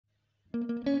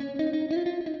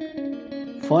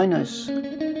Foreigners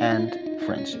and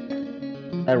Friendship,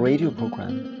 a radio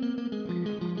program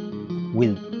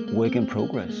with work in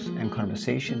progress and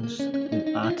conversations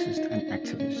with artists and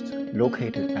activists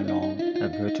located along a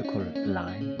vertical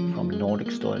line from Nordic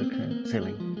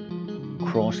storytelling,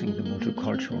 crossing the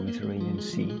multicultural Mediterranean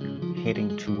Sea,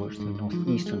 heading towards the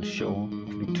northeastern shore of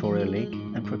Victoria Lake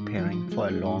and preparing for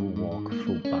a long walk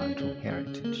through Bantu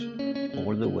heritage,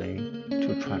 all the way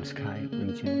to Transkei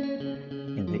region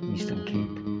in the Eastern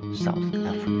Cape, South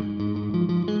Africa.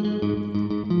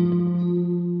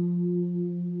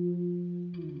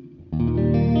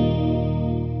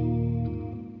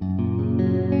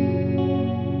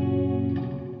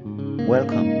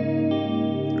 Welcome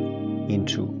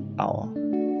into our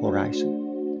horizon.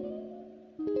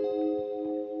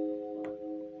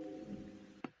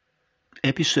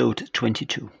 Episode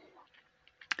 22.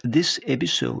 This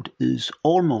episode is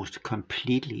almost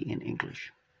completely in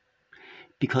English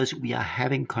because we are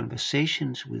having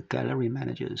conversations with gallery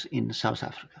managers in South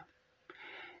Africa.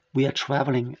 We are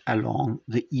traveling along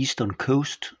the eastern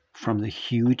coast from the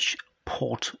huge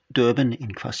port Durban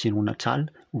in KwaZulu Natal,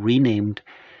 renamed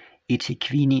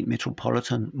eThekwini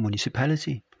Metropolitan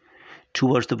Municipality,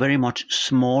 towards the very much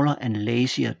smaller and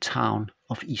lazier town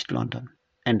of East London,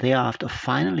 and thereafter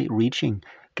finally reaching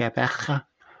Gqeberha,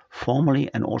 formerly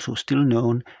and also still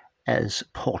known as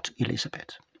Port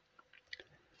Elizabeth.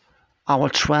 Our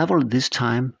travel this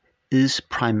time is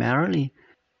primarily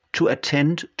to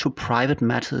attend to private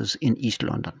matters in East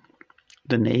London.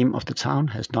 The name of the town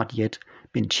has not yet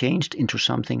been changed into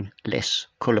something less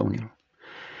colonial.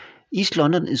 East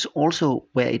London is also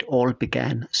where it all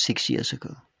began 6 years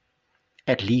ago,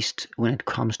 at least when it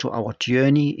comes to our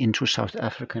journey into South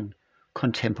African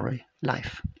contemporary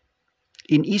life.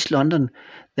 In East London,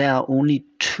 there are only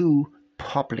two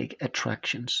public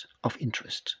attractions of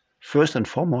interest. First and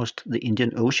foremost, the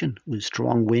Indian Ocean with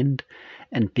strong wind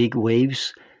and big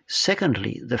waves.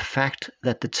 Secondly, the fact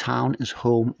that the town is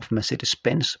home of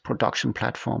Mercedes-Benz production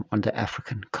platform on the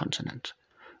African continent,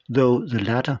 though the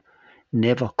latter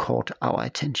never caught our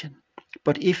attention.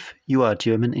 But if you are a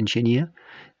German engineer,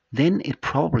 then it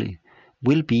probably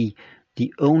will be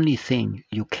the only thing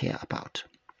you care about.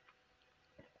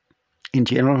 In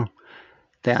general,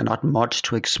 there are not much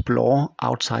to explore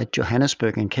outside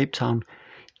Johannesburg and Cape Town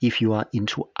if you are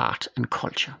into art and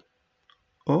culture.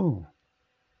 Oh,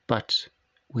 but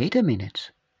wait a minute.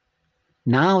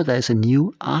 Now there's a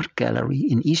new art gallery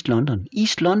in East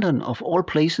London of all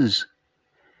places.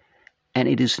 And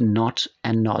it is not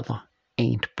another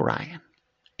Ain't Brian.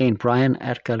 Ain't Brian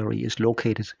Art Gallery is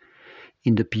located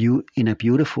in a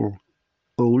beautiful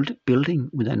old building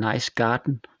with a nice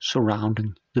garden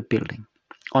surrounding the building.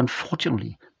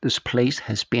 Unfortunately, this place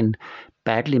has been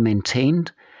badly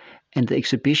maintained and the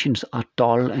exhibitions are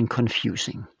dull and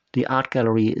confusing. The art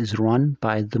gallery is run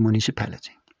by the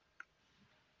municipality.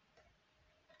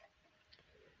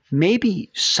 Maybe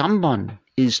someone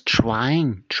is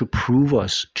trying to prove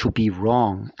us to be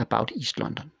wrong about East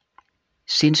London.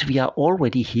 Since we are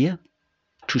already here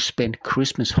to spend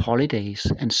Christmas holidays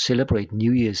and celebrate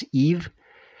New Year's Eve,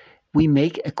 we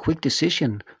make a quick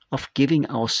decision of giving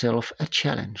ourselves a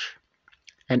challenge.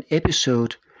 An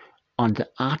episode on the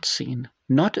art scene,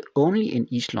 not only in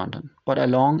East London, but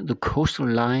along the coastal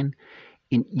line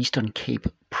in Eastern Cape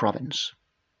province.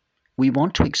 We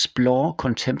want to explore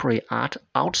contemporary art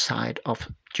outside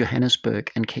of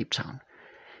Johannesburg and Cape Town,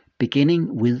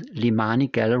 beginning with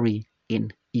Limani Gallery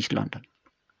in East London.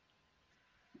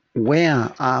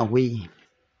 Where are we?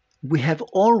 We have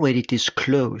already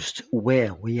disclosed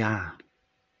where we are.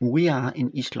 We are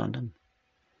in East London.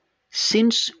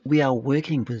 Since we are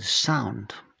working with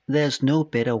sound, there's no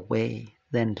better way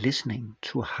than listening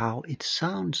to how it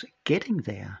sounds getting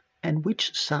there and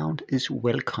which sound is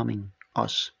welcoming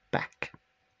us back.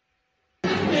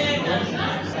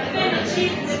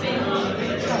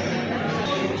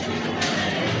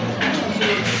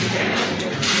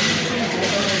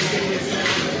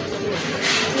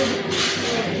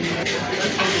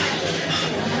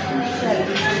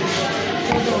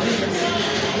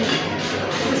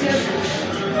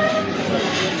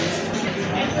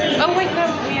 Oh wait, no,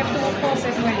 we have to walk past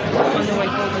it on the way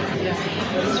home.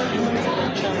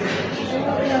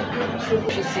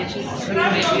 She said she's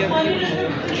maybe a few more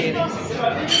kids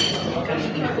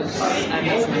because I'm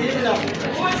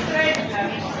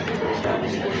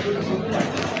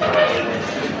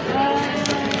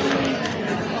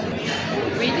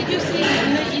where did you see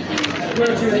eating?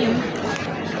 Which thing?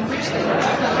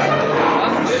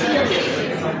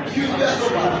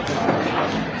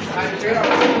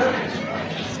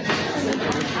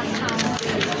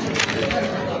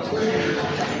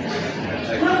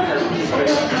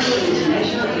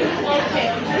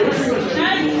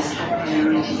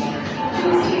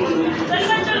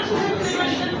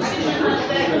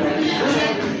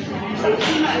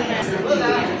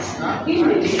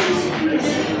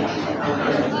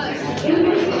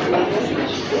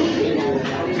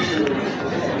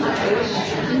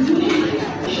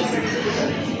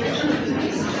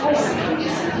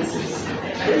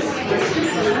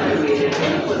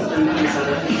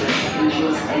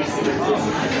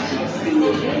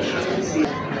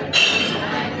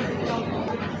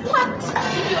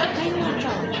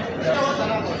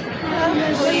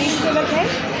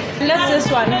 Unless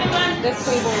this one, this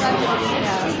table.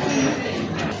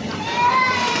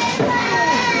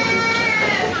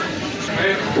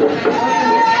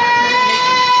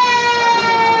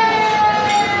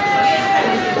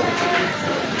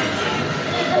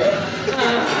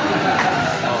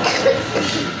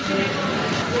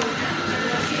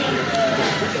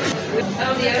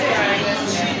 Yeah.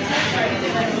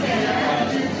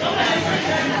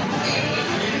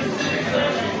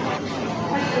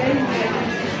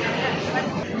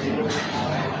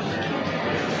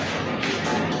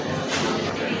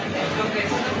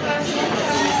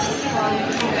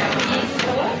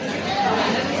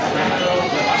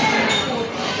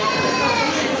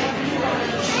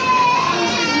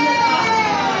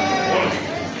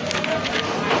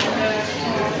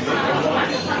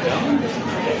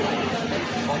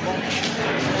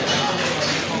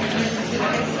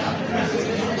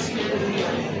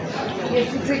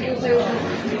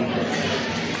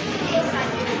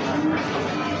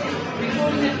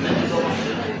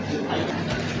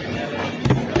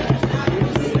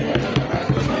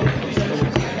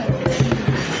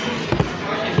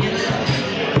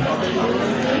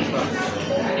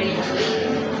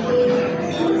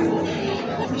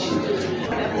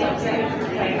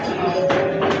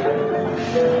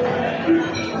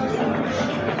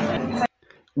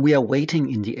 We are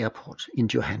waiting in the airport in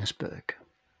Johannesburg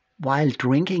while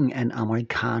drinking an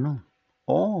Americano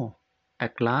or a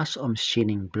glass of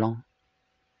Chenin Blanc.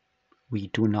 We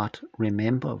do not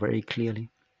remember very clearly.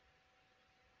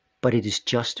 But it is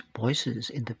just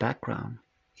voices in the background.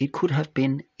 It could have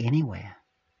been anywhere.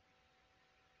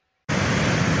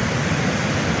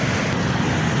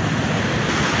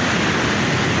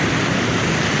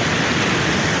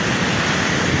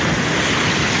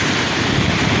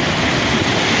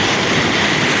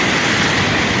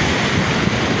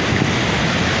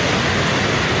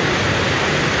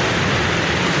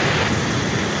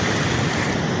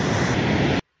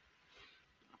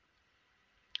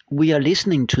 We are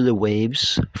listening to the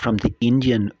waves from the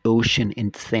Indian Ocean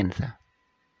in Gqeberha,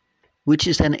 which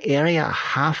is an area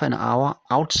half an hour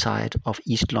outside of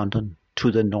East London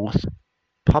to the north,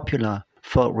 popular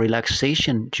for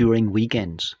relaxation during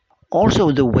weekends.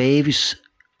 Also, the waves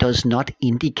does not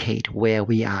indicate where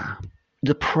we are.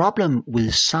 The problem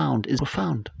with sound is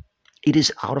profound. It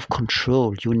is out of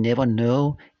control. You never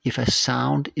know if a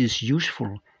sound is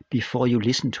useful before you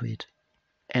listen to it.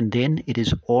 And then it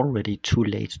is already too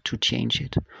late to change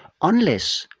it.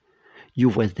 Unless you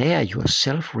were there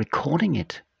yourself recording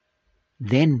it.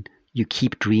 Then you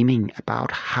keep dreaming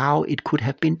about how it could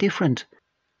have been different.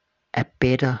 A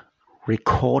better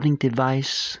recording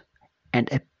device and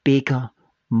a bigger,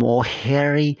 more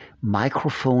hairy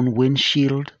microphone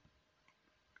windshield.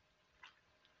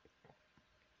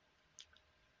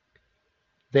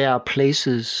 There are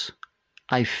places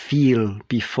I feel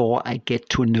before I get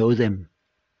to know them.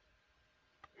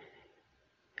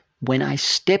 When I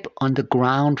step on the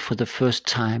ground for the first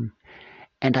time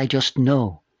and I just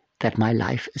know that my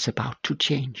life is about to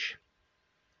change.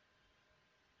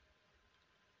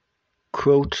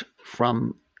 Quote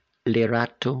from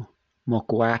Lerato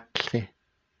Mogridge,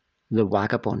 the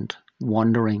vagabond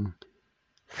wandering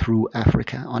through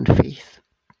Africa on faith,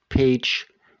 page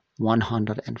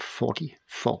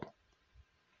 144.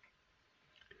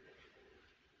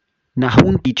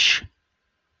 Nahun Beach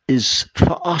is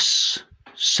for us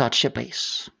such a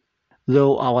place,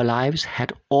 though our lives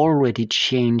had already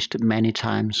changed many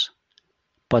times.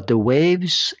 But the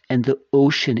waves and the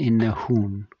ocean in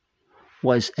Nahun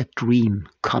was a dream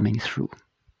coming through.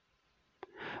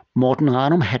 Morten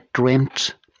Ranum had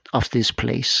dreamt of this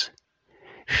place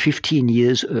 15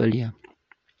 years earlier.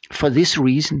 For this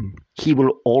reason, he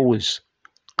will always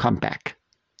come back,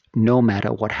 no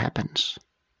matter what happens,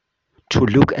 to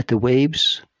look at the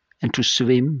waves and to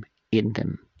swim in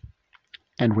them,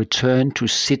 and return to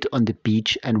sit on the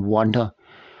beach and wonder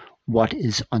what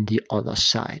is on the other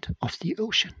side of the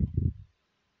ocean.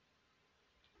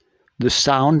 The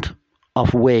sound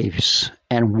of waves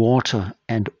and water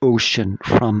and ocean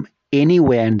from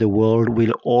anywhere in the world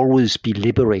will always be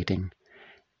liberating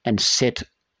and set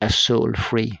a soul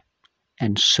free,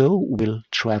 and so will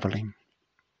traveling.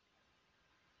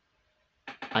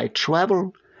 I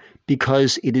travel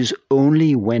because it is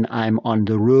only when I'm on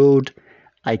the road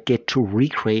I get to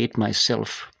recreate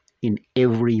myself in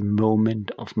every moment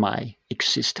of my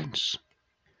existence.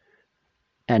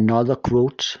 Another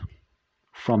quote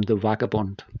from The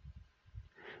Vagabond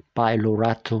by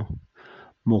Lorato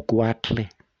Mogridge,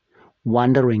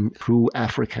 Wandering Through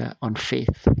Africa on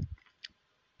Faith,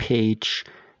 page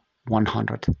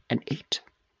 108.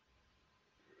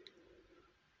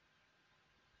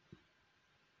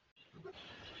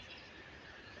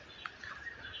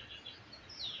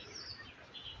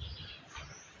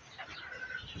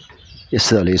 Jeg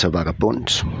sidder og læser Vagabond,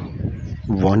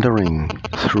 Wandering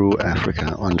Through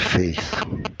Africa on Faith,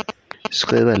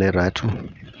 skrevet af Lorato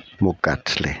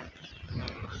Mogridge.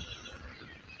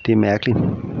 Det er mærkeligt.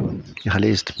 Jeg har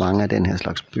læst mange af den her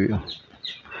slags bøger,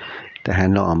 der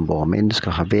handler om, hvor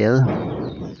mennesker har været,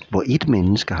 hvor et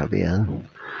menneske har været,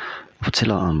 og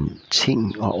fortæller om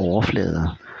ting og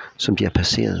overflader, som de har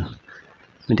passeret.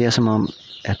 Men det er som om,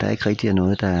 at der ikke rigtig er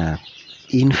noget, der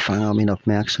indfanger min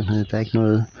opmærksomhed. Der er ikke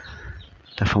noget,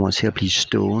 der får mig til at blive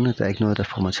stående. Der er ikke noget, der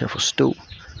får mig til at forstå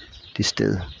det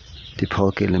sted, det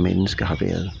pågældende menneske har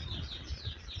været.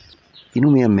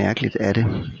 Endnu mere mærkeligt er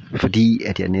det, fordi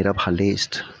at jeg netop har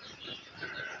læst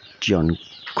John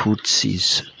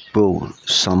Coetzees bog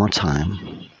Summertime,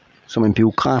 som en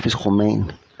biografisk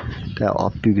roman, der er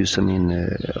opbygget som en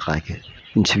række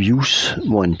interviews,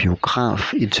 hvor en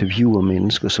biograf interviewer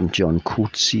mennesker, som John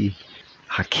Coetzee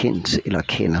har kendt eller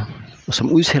kender, og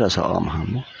som udtaler sig om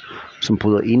ham, som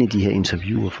bryder ind i de her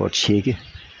interviewer for at tjekke,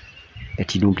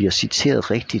 at de nu bliver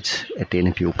citeret rigtigt af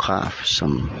denne biograf,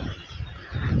 som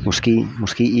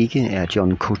måske ikke er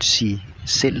John Coetzee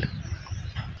selv.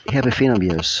 Her befinder vi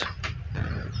os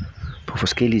på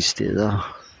forskellige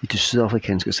steder i det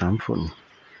sydafrikanske samfund,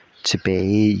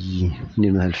 tilbage i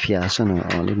 1970'erne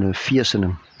og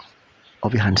 1980'erne,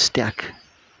 og vi har en stærk,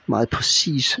 meget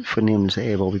præcis fornemmelse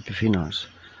af, hvor vi befinder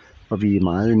os. Og vi er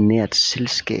meget nært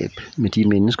selskab med de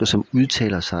mennesker, som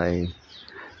udtaler sig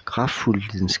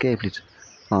kraftfuldt videnskabeligt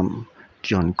om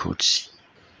John Coetzee.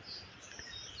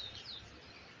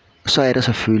 Så er der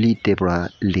selvfølgelig Gqeberha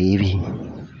Levi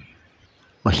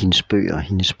og hendes bøger,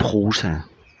 hendes prosa,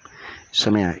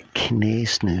 som er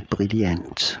knasende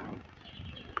brilliant,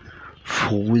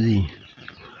 frodig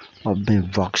og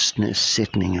med voksne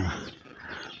sætninger,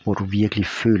 hvor du virkelig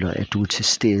føler, at du er til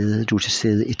stede. Du er til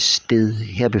stede et sted.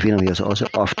 Her befinder vi os også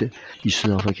ofte i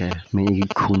Sydafrika, men ikke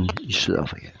kun i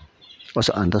Sydafrika.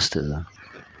 Også andre steder.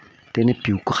 Denne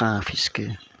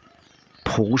biografiske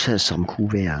prosa, som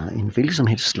kunne være en hvilken som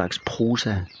helst slags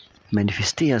prosa,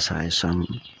 manifesterer sig som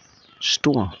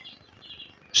stor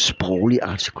sproglig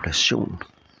artikulation.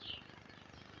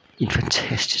 En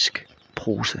fantastisk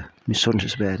prosa,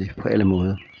 misundelsesværdig på alle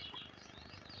måder.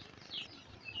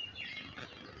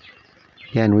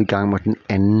 Jeg er nu i gang med den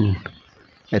anden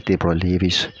af Gqeberha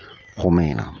Levis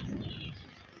romaner.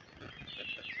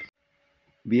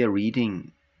 We are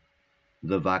reading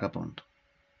The Vagabond,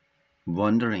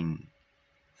 Wandering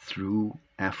Through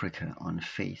Africa on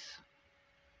Faith.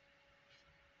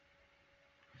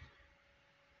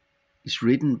 It's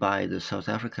written by the South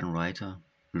African writer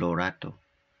Lorato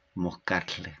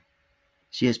Mogridge.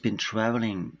 She has been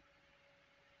traveling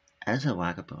as a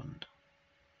vagabond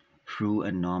through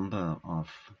a number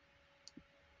of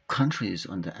countries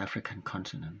on the African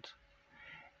continent,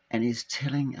 and is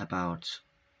telling about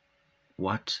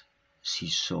what she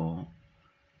saw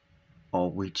or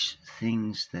which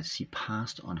things that she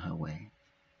passed on her way.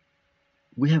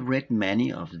 We have read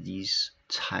many of these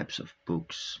types of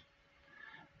books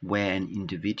where an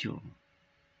individual,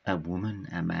 a woman,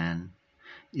 a man,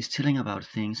 is telling about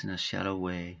things in a shallow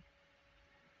way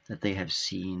that they have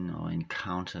seen or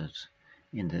encountered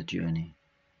in their journey.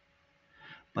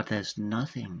 But there's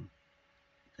nothing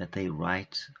that they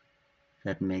write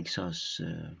that makes us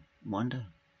wonder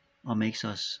or makes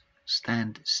us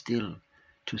stand still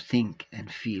to think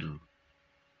and feel.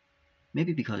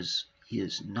 Maybe because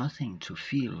here's nothing to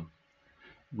feel,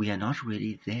 we are not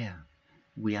really there.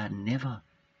 We are never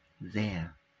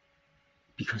there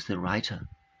because the writer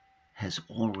has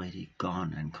already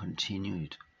gone and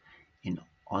continued in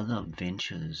other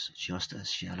ventures just as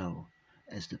shallow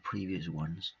as the previous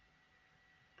ones.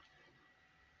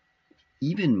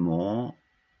 Even more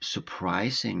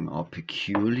surprising or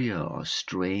peculiar or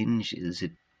strange is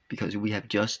it because we have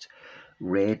just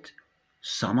read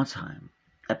Summertime,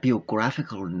 a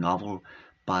biographical novel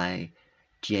by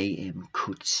J.M.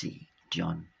 Coetzee,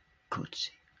 John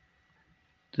Coetzee.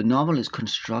 The novel is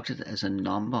constructed as a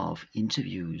number of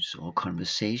interviews or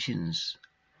conversations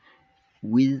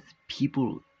with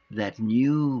people that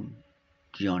knew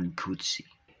John Coetzee,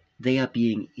 they are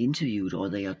being interviewed or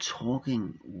they are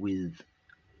talking with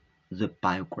the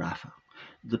biographer,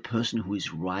 the person who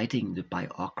is writing the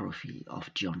biography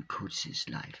of John Coetzee's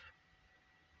life.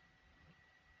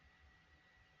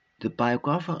 The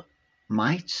biographer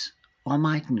might or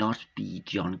might not be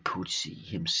John Coetzee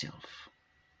himself.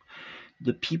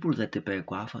 The people that the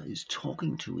biographer is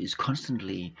talking to is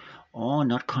constantly, or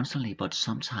not constantly, but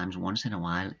sometimes once in a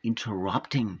while,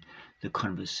 interrupting the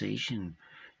conversation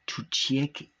to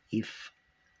check if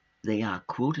they are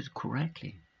quoted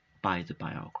correctly by the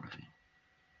biography.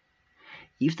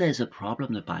 If there's a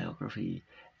problem, the biography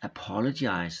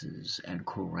apologizes and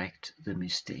corrects the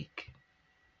mistake.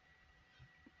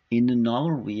 In the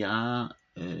novel, we are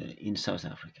in South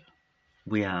Africa.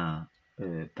 We are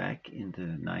back in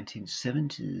the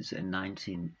 1970s and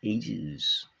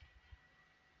 1980s.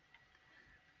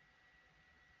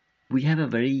 We have a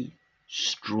very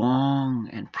strong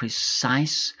and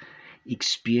precise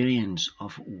experience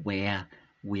of where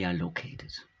we are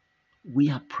located. We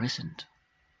are present.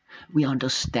 We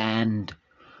understand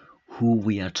who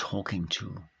we are talking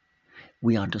to.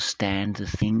 We understand the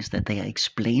things that they are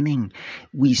explaining.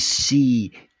 We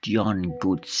see John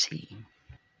Coetzee.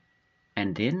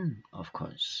 And then, of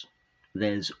course,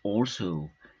 there's also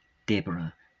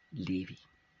Gqeberha Levy.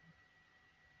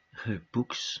 Her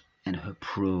books and her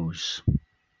prose.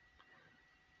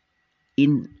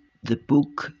 In the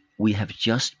book we have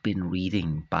just been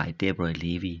reading by Gqeberha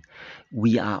Levy,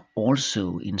 we are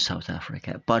also in South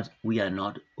Africa, but we are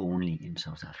not only in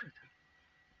South Africa.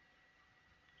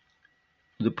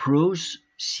 The prose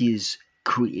she is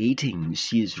creating,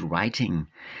 she is writing,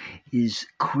 is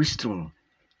crystal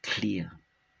clear.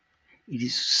 It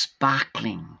is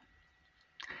sparkling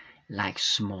like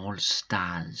small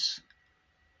stars.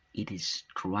 It is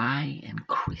dry and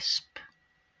crisp.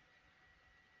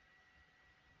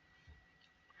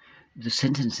 The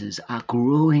sentences are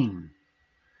growing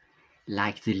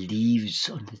like the leaves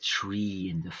on the tree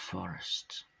in the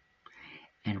forest.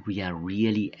 And we are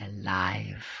really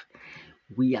alive.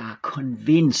 We are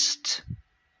convinced.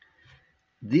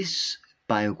 This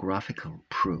biographical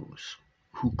prose,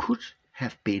 who could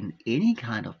have been any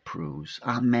kind of prose,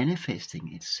 are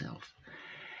manifesting itself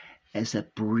as a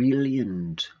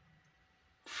brilliant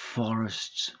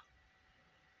forest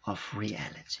of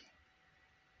reality,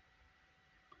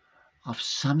 of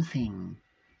something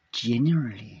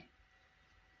generally.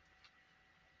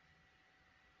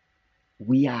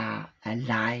 We are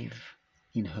alive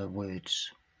in her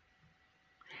words,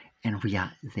 and we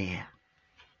are there.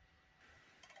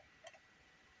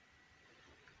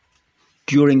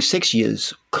 During 6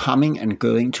 years, coming and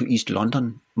going to East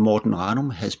London, Morten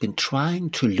Ranum has been trying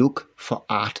to look for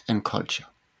art and culture,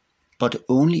 but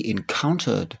only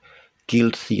encountered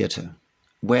guild theatre,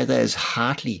 where there is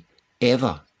hardly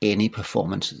ever any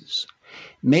performances.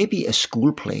 Maybe a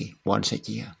school play once a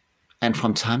year, and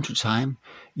from time to time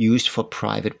used for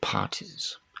private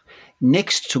parties.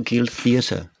 Next to guild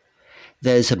theatre,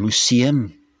 there is a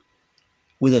museum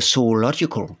with a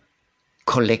zoological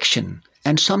collection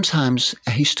and sometimes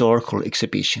a historical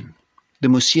exhibition. The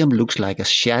museum looks like a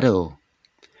shadow,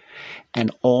 and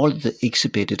all the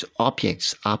exhibited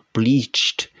objects are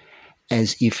bleached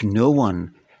as if no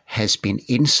one has been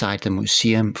inside the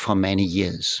museum for many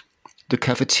years. The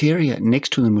cafeteria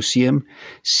next to the museum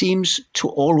seems to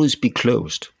always be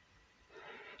closed.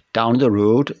 Down the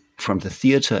road from the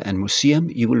theatre and museum,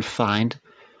 you will find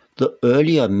the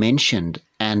earlier mentioned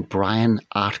Anne Bryan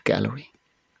Art Gallery,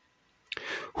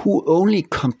 who only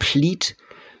complete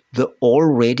the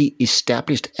already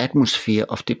established atmosphere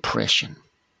of depression.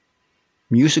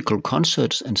 Musical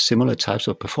concerts and similar types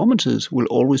of performances will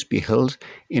always be held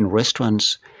in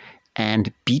restaurants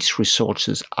and beach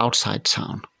resorts outside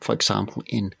town, for example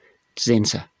in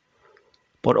Zenza.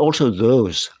 But also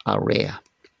those are rare.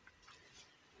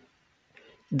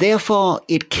 Therefore,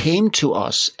 it came to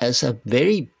us as a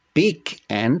very big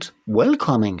and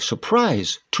welcoming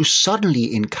surprise to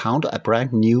suddenly encounter a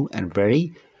brand new and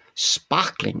very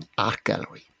sparkling art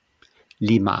gallery,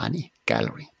 Limani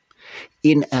Gallery,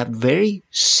 in a very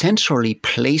centrally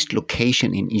placed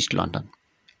location in East London,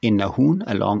 in Nahoon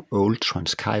along Old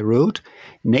Transkei Road,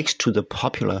 next to the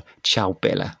popular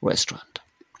Gqeberha restaurant,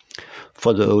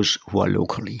 for those who are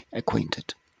locally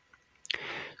acquainted.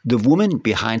 The woman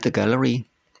behind the gallery,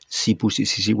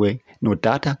 Sibusisiwe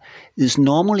Nodata, is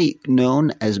normally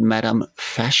known as Madame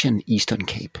Fashion Eastern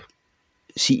Cape.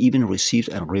 She even received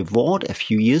a reward a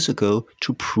few years ago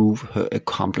to prove her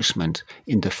accomplishment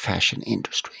in the fashion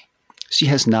industry. She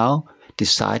has now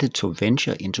decided to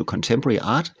venture into contemporary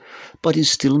art, but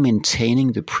is still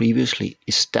maintaining the previously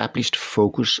established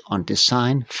focus on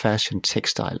design, fashion,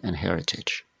 textile, and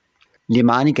heritage.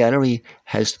 Limani Gallery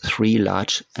has 3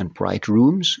 large and bright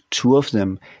rooms, 2 of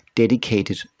them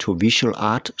dedicated to visual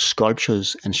art,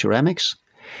 sculptures and ceramics.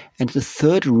 And the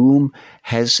 3rd room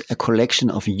has a collection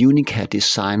of unique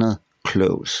designer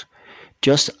clothes.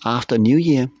 Just after New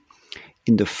Year,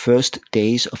 in the first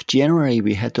days of January,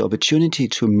 we had the opportunity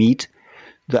to meet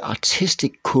the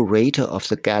artistic curator of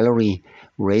the gallery,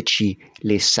 Reggie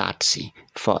Letsatsi,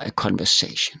 for a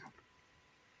conversation.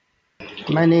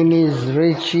 My name is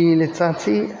Reggie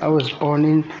Letsatsi. I was born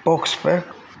in Boksburg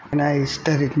and I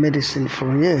studied medicine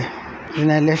for a year.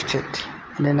 Then I left it.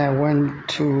 And then I went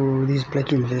to these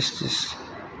black universities.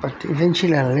 But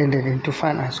eventually I landed into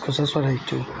fine arts because that's what I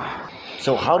do.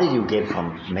 So how did you get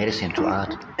from medicine to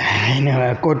art?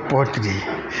 I got bored today.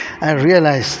 I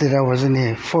realized that I was in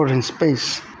a foreign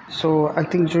space. So I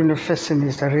think during the first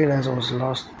semester I realized I was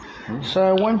lost. So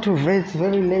I went to Wits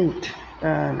very late.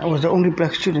 And I was the only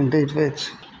black student there at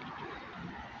Wits.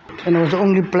 And I was the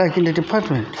only black in the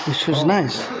department, which was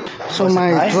nice. So was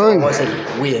my nice drawing, or was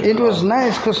it weird? It was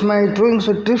nice because my drawings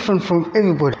were different from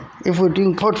everybody. If we're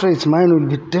doing portraits, mine would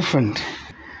be different.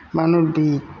 Mine would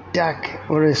be dark,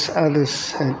 whereas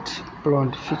others had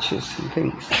blonde features and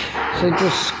things. So it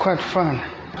was quite fun.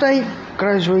 After I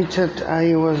graduated,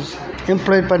 I was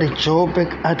employed by the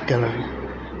Joburg Art Gallery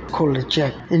called the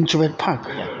Jack in Joburg Park.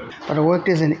 But I worked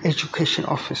as an education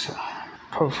officer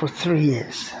for 3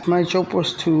 years. My job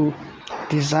was to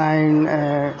design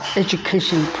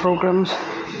education programs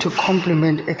to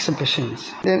complement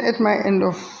exhibitions. Then at my end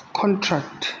of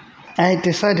contract, I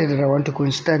decided that I want to go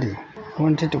and study. I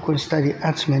wanted to go and study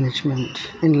arts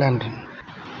management in London.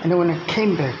 And then when I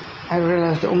came back, I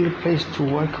realized the only place to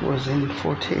work was in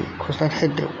Forte because that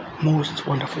had the most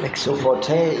wonderful exhibition. So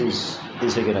Forte is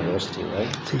a university,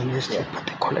 right? It's a university, but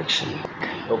the collection.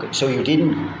 Okay, so you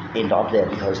didn't end up there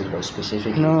because it was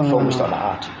specifically focused on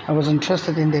art? I was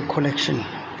interested in their collection.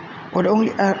 But the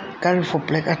only art gallery for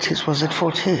black artists was at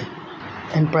Forte.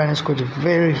 And Brian has got a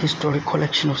very historic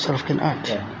collection of South African art.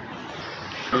 Yeah.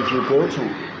 If you go to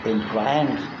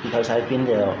Brian, because I've been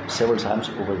there several times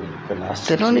over the last 6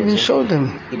 years. They don't even show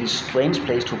them. It is a strange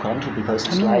place to come to because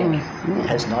it's it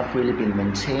has not really been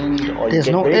maintained, or There's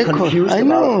you get no very echo. confused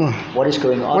about what is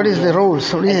going on. What is the role?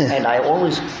 So, yeah. And I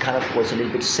always kind of was a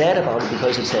little bit sad about it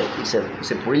because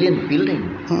it's a brilliant building,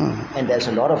 and there's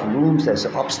a lot of rooms. There's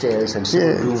upstairs and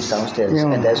several rooms downstairs,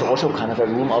 and there's also kind of a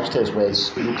room upstairs where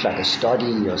it looks like a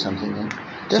study or something.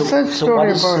 There's a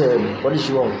story what is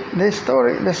your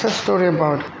There's a story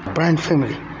about Brian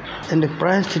family, and the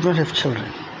Bryans did not have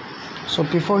children. So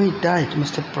before he died,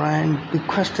 Mr. Bryan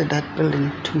bequested that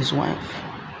building to his wife.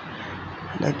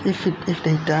 That if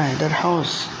they die, that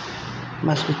house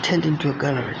must be turned into a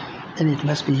gallery, and it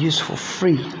must be used for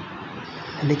free.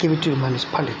 And they gave it to the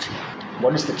municipality.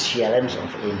 What is the challenge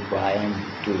of Brian,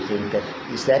 do you think? That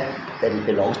it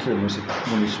belongs to the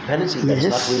municipality that's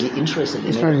not really interested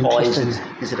in it? Or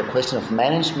is it a question of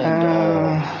management?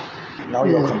 Now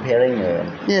you're comparing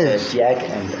Jack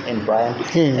and Brian.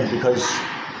 And because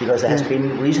there has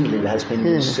been recently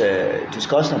this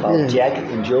discussion about Jack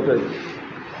in Joburg,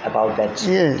 about that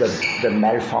the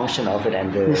malfunction of it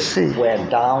and the wear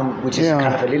down, which is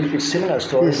kind of a little bit similar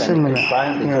story than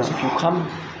Brian, because if you come.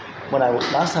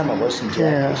 Last time I was in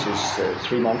Jack, which is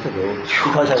 3 months ago,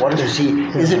 because I wanted to see,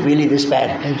 is it really this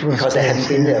bad? Because I hadn't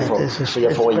been there for 3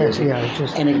 or 4 years.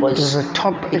 And it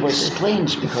was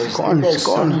strange because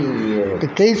suddenly the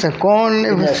gates are gone.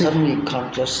 There's suddenly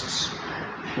just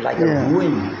like a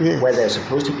ruin where there's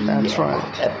supposed to be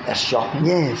a shop. And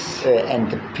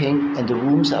the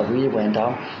rooms are really went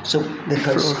down. So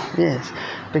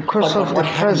because of the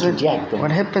present,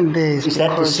 what happened there is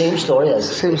that the same story as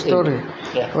same story?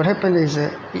 What happened is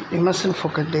you mustn't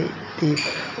forget the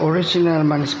original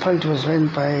municipality was run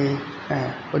by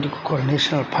what you could call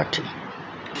National Party.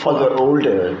 For the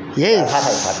older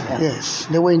yes,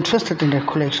 they were interested in their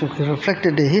collection because it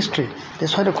reflected their history.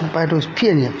 That's why they could buy those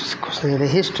pioneers, because they had a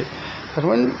history. But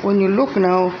when you look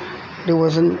now, there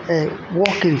was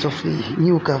walk-ins of the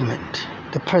new government,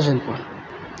 the present one,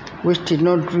 which did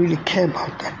not really care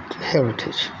about that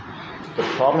heritage. The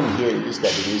problem here is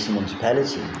that it is the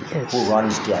municipality who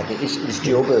runs it's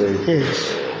Joburg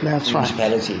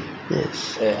municipality.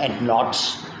 Yes. And not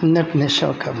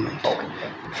national government. Okay.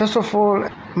 First of all,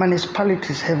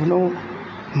 municipalities have no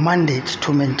mandate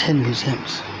to maintain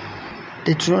museums.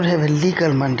 They do not have a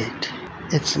legal mandate.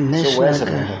 It's national. So where's the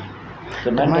mandate?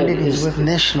 The mandate is with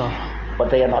national. But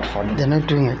they are not funding. They're not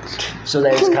doing it. So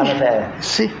there is kind of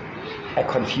a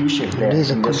confusion there. There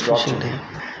is a confusion there.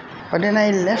 But then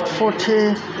I left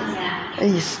Forte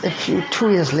 2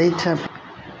 years later.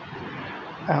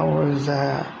 I was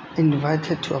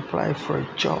invited to apply for a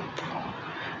job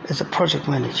as a project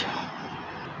manager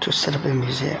to set up a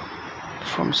museum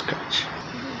from scratch,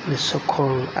 the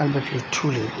so-called Albert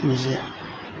Luthuli Museum.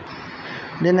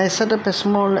 Then I set up a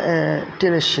small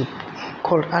dealership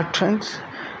called Art Trends,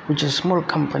 which is a small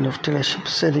company of dealerships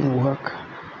selling work,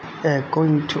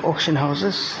 going to auction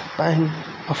houses, buying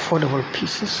affordable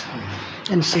pieces,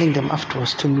 and selling them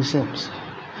afterwards to museums.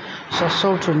 So I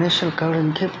sold to a National Gallery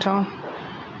in Cape Town,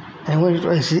 and when it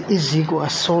was eThekwini, I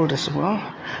sold as well.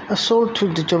 I sold to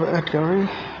the Gqeberha Gallery,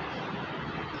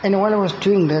 and while I was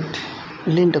doing that,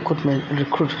 Linda could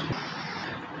recruit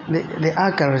me. There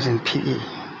are galleries in PE,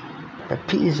 but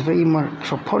PE is very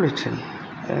metropolitan.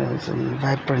 It's a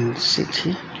vibrant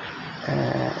city,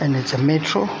 and it's a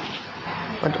metro,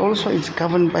 but also it's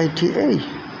governed by DA.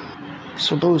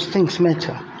 So those things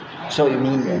matter. So you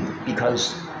mean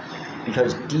because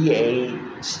DA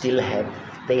still have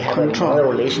another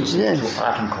relationship to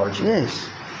art and culture? Yes.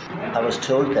 I was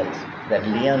told that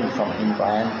Leon from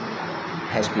Brian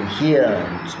has been here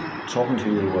and talking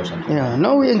to you or something. Yeah,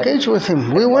 no, we engaged with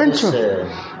him. We went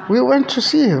to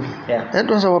see him. Yeah. That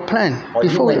was our plan. Or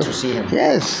you went to see him?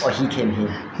 Yes. Or he came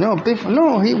here? No,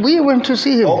 we went to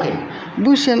see him. Okay.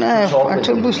 Bush and I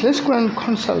told Bush, let's go and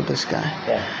consult this guy.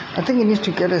 Yeah. I think he needs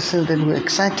to get a sense that we're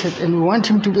excited, and we want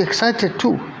him to be excited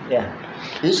too. Yeah.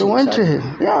 So we went to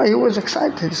him. Yeah, he was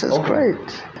excited. He says,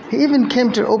 great. He even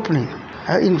came to the opening.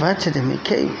 I invited him, he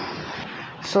came.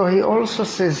 So he also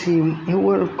says he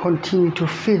will continue to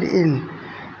feed in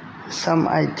some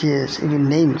ideas, even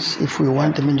names, if we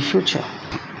want them in the future.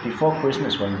 Before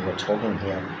Christmas, when we were talking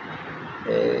here,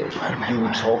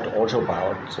 you talked also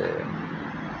about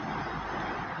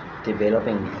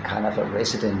developing a kind of a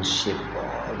residentship or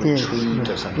a retreat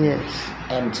or something. Yes.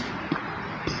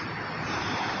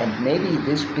 And maybe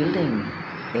this building,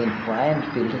 in Brian's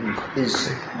building,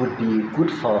 would be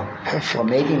good for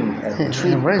making a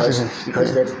retreat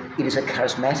because it is a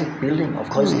charismatic building. Of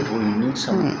course, it will need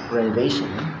some renovation.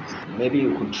 Maybe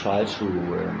you could try to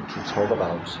talk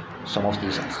about some of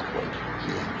these artwork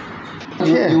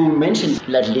here. You mentioned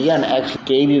that Leon actually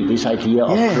gave you this idea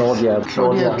of Claudia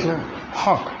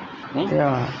Hock.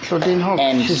 Yeah, Claudine Hock.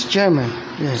 And she's German.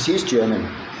 Yes. She's German,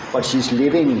 but she's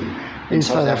living in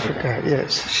South Africa.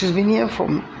 Yes. She's been here for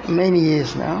many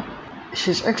years now.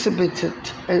 She's exhibited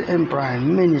in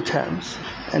Brian many times,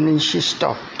 and then she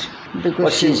stopped.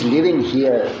 But she's living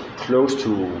here close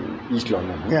to East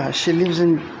London. Huh? Yeah, she lives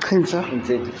in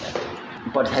Gqeberha.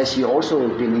 But has she also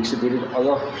been exhibited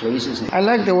other places? I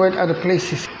like the word other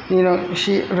places. You know,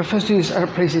 she refers to these other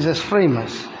places as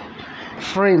framers.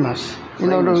 Framers. You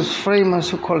know, those framers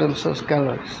who call themselves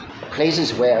galleries.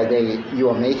 Places where you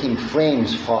are making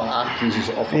frames for art pieces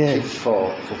or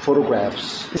for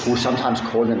photographs, who sometimes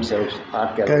call themselves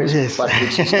art galleries, but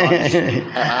which is not an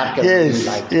art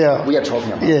gallery we are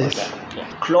talking about. Yes.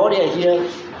 Claudia here,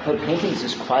 her paintings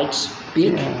is quite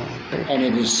big, and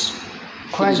it is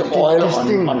oil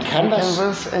on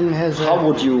canvas. And how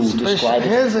would you describe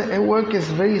it? Her work is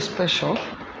very special.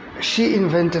 She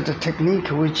invented a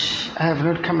technique which I have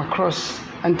not come across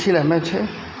until I met her.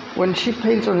 When she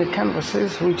paints on the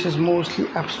canvases, which is mostly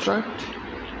abstract,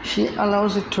 she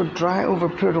allows it to dry over a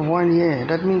period of 1 year.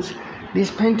 That means these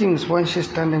paintings, once she's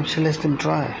done them, she lets them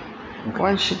dry. Okay.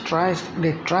 Once she dries,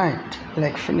 they dry it,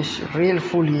 like finish real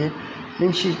full year.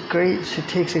 Then she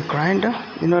takes a grinder,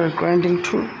 you know, a grinding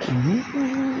tool.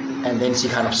 Mm-hmm. And then she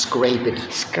kind of scrape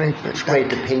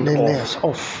the paint the layers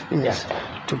off,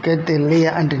 to get the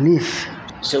layer underneath.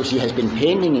 So she has been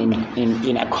painting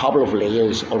in a couple of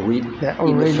layers already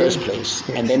in the first place,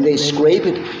 and then they scrape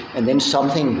it, and then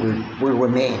something will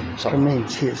remain.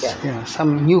 Remains, yes. Yeah.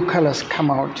 Some new colors come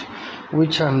out,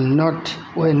 which were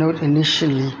not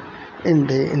initially in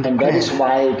the and that is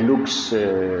why it looks.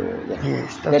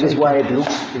 That is why it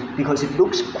looks, because it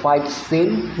looks quite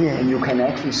thin, and you can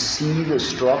actually see the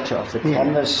structure of the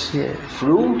canvas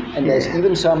through, and there's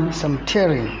even some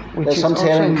tearing, which is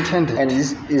also intended. And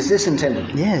is this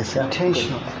intended? Yes,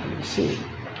 intentional. You see,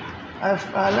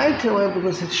 I like the way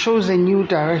because it shows a new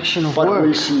direction of work. But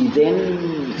will she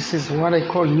then? This is what I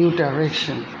call new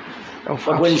direction.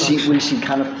 But will she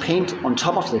kind of paint on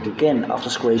top of it again after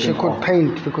scraping? She could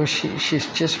paint because she's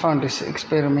just found this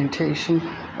experimentation,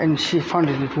 and she found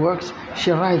it works. She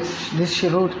writes this. She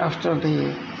wrote after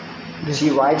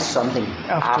she writes something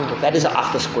after. That is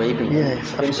after scraping.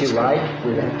 Yes. Then she writes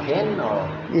with a pen or.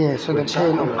 Yeah. So the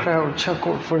pen or crown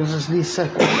charcoal, for instance, these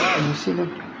circles. Can you see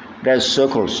them? There's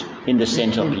circles in the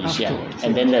center piece,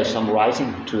 and then there's some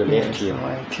writing to the left here.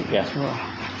 Well.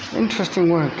 Interesting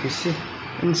work, you see.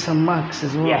 And some marks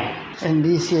as well. Yeah. And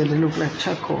these here, they look like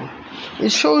charcoal.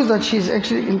 It shows that she's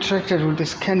actually interacted with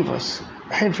this canvas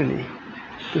heavily.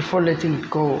 before letting it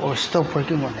go or stop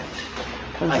working on it.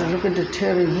 And look at the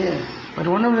tearing here. But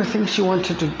one of the things she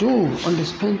wanted to do on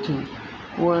this painting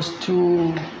was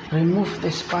to remove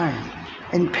the spine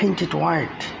and paint it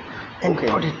white and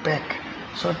put it back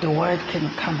so the white can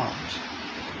come out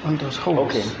on those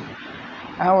holes. Okay.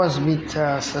 I was a bit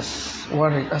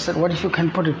worried. I said, what if you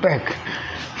can put it back?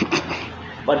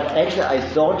 But actually, I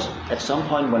thought at some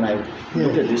point when I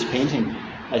looked at this painting,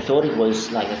 I thought it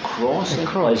was like a cross,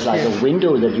 or it's like a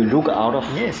window that you look out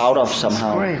of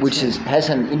somehow, great, which has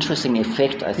an interesting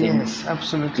effect, I think. Yes,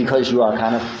 absolutely. Because you are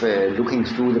kind of looking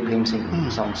through the painting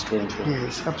in some strange way.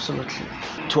 Yes, absolutely.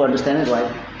 To understand it right,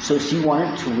 so she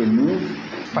wanted to remove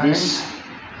this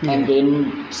and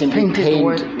then simply paint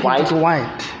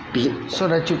white, so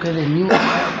that you get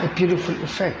a beautiful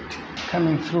effect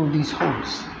coming through these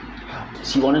holes.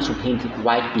 She wanted to paint it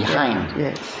white behind.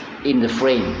 Yes. In the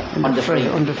frame, on the frame,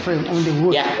 on the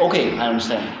wood. Yeah, okay, I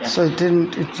understand. Yeah. So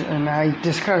and I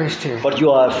discouraged her. But you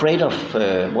are afraid of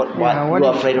what? You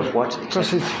are afraid of what?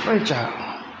 Because it's fragile.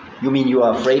 You mean you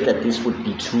are afraid that this would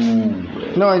be too?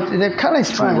 No, the color is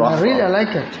fine. Rough, I like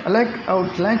it. I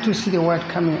would like to see the white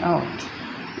coming out.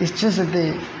 It's just that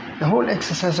the whole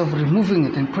exercise of removing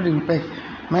it and putting it back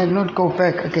might not go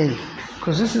back again,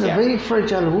 because this is a very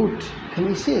fragile wood. Can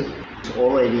you see it? It's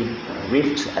already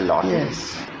ripped a lot.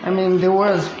 Yes. I mean, there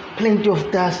was plenty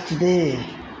of dust there,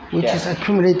 which is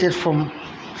accumulated from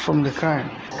the crime.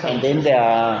 And then there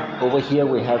are, over here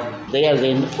we have, they are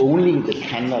then only the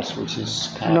canvas, which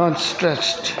is kind not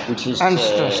stretched, which is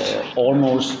unstretched,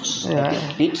 almost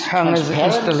a bit hung as an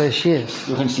installation. Yes.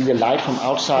 You can see the light from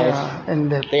outside. Yeah,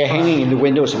 and they are hanging in the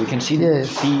window, so we can see.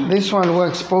 Yes. This one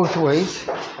works both ways.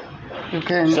 You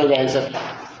can. So there is a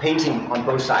painting on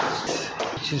both sides.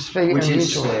 Which is very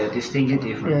unusual. Is distinctly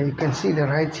different. Yeah, you can see the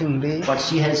writing there. But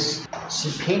she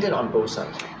painted on both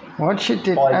sides. What she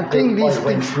did, I think this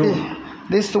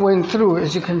went through,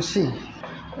 as you can see.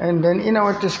 And then in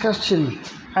our discussion,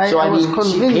 I was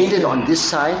convinced. She painted on this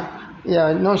side?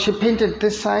 Yeah, no, she painted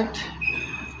this side.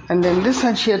 And then this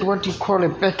side she had what you call a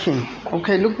backing.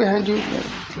 Okay, look behind you.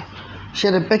 She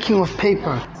had a backing of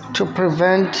paper to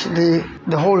prevent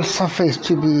the whole surface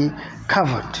to be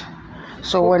covered.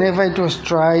 So whenever it was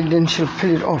dry, then she'll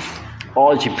peel it off.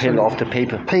 Oh, she peeled off the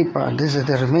paper. Paper, this is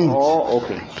the remains. Oh,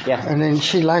 okay. Yeah. And then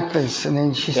she liked this, and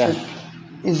then she said,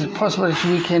 is it possible that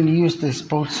we can use this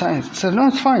both sides? I said, no,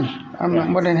 it's fine.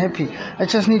 I'm more than happy. I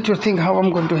just need to think how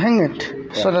I'm going to hang it.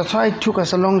 Yeah. So that's why it took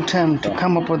us a long time to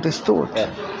come up with this thought.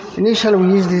 Yeah. Initially,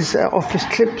 we used these office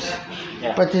clips,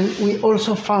 but then we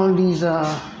also found these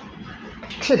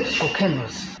clips for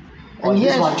canvas. And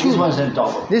this one's a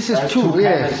double. This is two,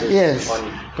 yes.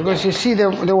 Because you see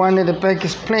the one at the back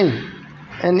is plain.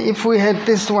 And if we had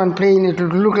this one plain, it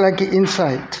would look like the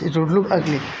inside. It would look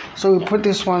ugly. So we put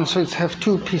this one so it have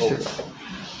two pieces. Okay.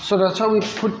 So that's how we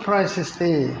put prices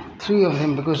there, 3 of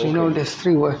them, because we know there's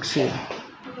 3 works here.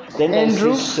 Then there's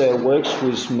this works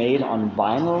was made on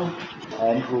vinyl.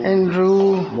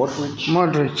 Andrew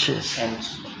Mogridge,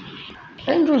 yes.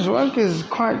 Andrew's work is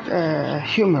quite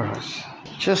humorous,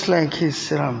 just like his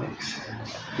ceramics.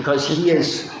 Because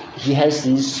he has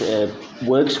these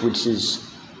works which is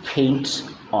paint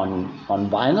on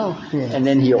vinyl, and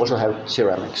then he also has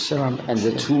ceramics. And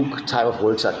the two type of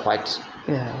works are quite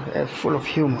full of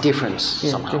humor. Different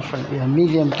somehow.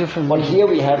 Different, different. But here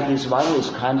we have this vinyl is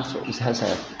it has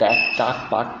a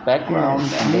dark background,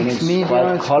 and then it's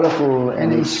quite colorful.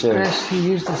 And he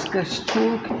used a scratch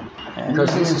tool.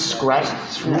 Because this is scratched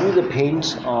through the paint.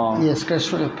 Scratched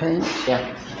through the paint.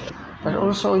 Yeah. But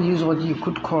also use what you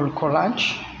could call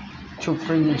collage to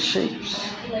bring in shapes.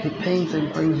 He paints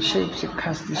and brings shapes, he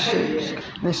casts these shapes.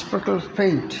 And he sprinkles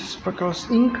paint,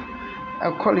 sprinkles ink.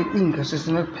 I'll call it ink because it's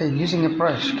not paint, using a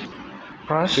brush.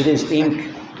 It is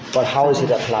ink, but how is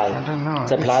it applied? I don't know.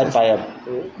 It's applied by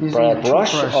a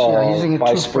brush or using a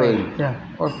by spray?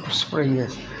 Or spray,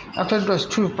 yes. I thought it was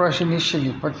toothbrush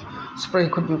initially, but spray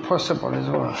could be possible as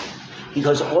well.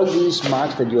 Because all these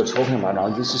marks that you're talking about now,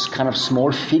 this is kind of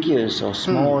small figures or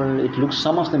small.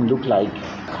 Some of them look like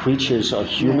creatures or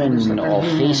human or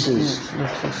faces. Yes,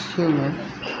 looks as human.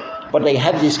 But they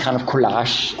have this kind of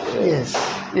collage.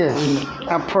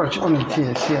 Approach on it.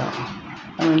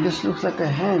 I mean, this looks like a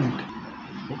hand.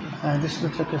 This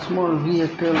looks like a small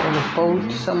vehicle or a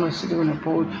boat. Someone sitting on a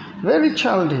boat. Very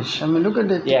childish. I mean, look at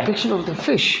the depiction of the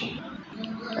fish.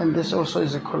 And this also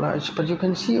is a collage, but you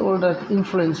can see all that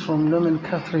influence from Norman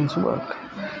Catherine's work,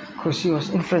 because she was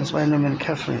influenced by Norman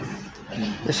Catherine,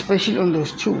 especially on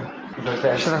those two. Because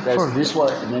there's this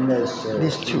one, and then there's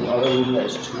these two. The other room,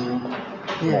 there's 2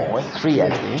 more, 3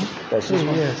 actually. There's this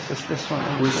one. Yes, there's this one.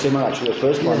 Who's similar to the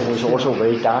first one, who is also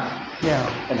very dark.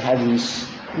 and have these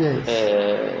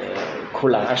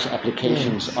collage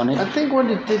applications on it. I think what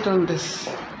he did on this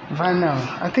vinyl,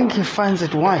 I think he finds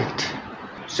it white.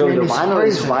 So the vinyl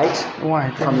is white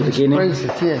from the beginning? Sprays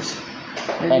it, yes.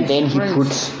 And then he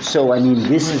puts, so I mean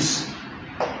this is,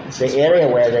 the area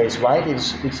where there is white,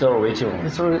 it's the original?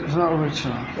 It's not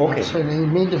original. Okay. So he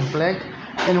made it black,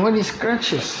 and when he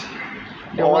scratches,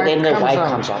 the white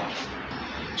comes up.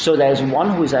 So there's one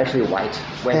who is actually white.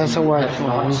 There's a white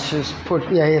one, which is put,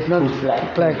 he has not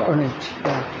black on it.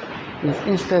 Yeah.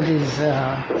 Instead he's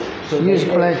used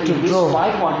black to draw. This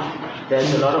white one,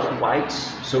 there's a lot of whites,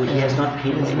 so he has not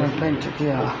painted it. Not painted,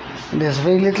 And there's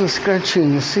very little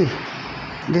scratching, you see.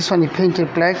 This one he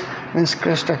painted black, then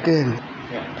scratched again.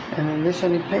 And then this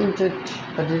one he painted,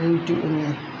 but he didn't do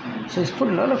any. So he's put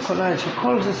a lot of collage. He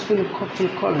calls this Phil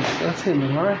Collins. That's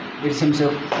him, right? It's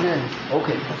himself? Yes.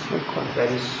 Okay. That's Phil Collins.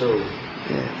 That is so.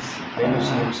 Yes. Then you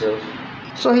see himself.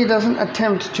 So he doesn't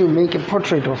attempt to make a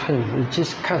portrait of him. He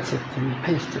just cuts it and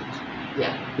pastes it.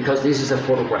 Yeah, because this is a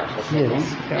photograph of him.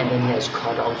 And then he has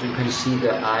cut out, so you can see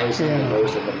the eyes and the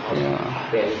nose and the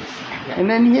mouth. And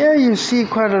then here you see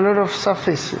quite a lot of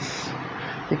surfaces.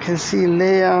 You can see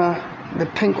layer, the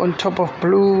pink on top of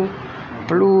blue,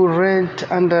 blue, red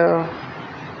under,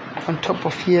 on top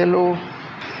of yellow.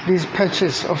 These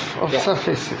patches of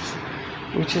surfaces,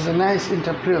 which is a nice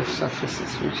interplay of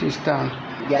surfaces, which is done.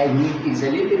 Yeah, it's a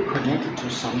little bit connected to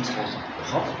some type of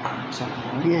pop art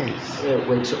somehow. Yes.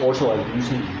 Which also are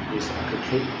using this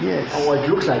application. Yes. Or it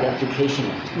looks like application.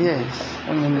 Yes.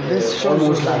 I mean, this shows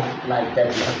almost like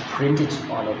that you have printed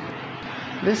on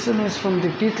it. This one is from the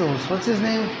Beatles. What's his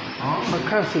name?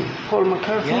 McCarthy. Paul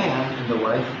McCarthy. Yeah, and the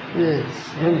wife. Yes,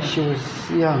 when she was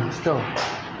young still.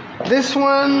 This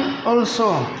one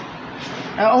also,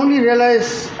 I only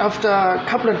realized after a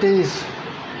couple of days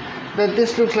that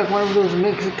this looks like one of those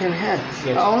Mexican hats.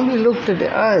 Yes. I only looked at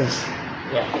the eyes.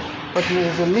 Yeah. But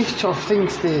there's a mixture of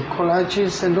things there,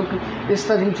 collages, and it's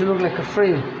starting to look like a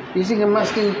frame. Using a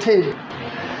masking tape,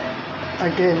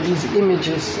 again, these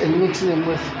images and mixing them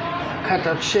with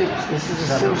cut-out shapes. This is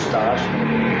a moustache.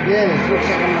 Yeah, it looks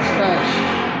like a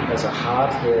mustache. There's a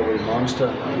heart here with monster.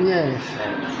 Yes.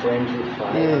 And friendly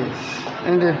fire. Yes.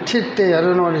 And the tit there, I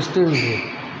don't know what it's doing here.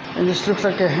 And this looks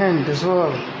like a hand as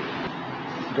well.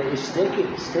 The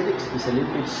aesthetics is a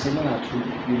little bit similar to,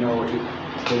 when you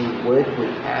work with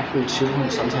art with children,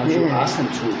 sometimes you ask them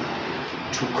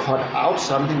to cut out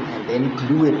something and then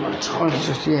glue it on top.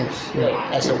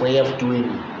 As a way of doing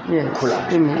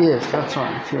collage. Yes, that's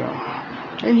right.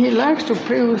 Yeah. And he likes to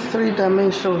play with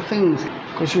three-dimensional things,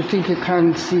 because you think you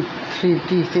can't see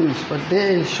 3D things, but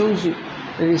there it shows you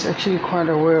that he's actually quite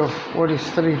aware of what is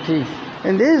 3D.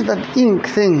 And there's that ink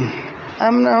thing.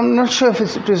 I'm not sure if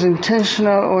it was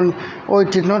intentional or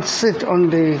it did not sit on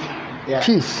the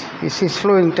piece. It's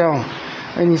flowing down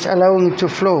and he's allowing it to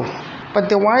flow. But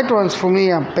the white ones for me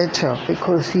are better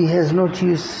because he has not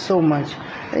used so much.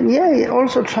 And he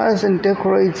also tries and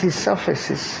decorates his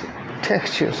surfaces,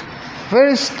 textures.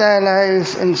 Very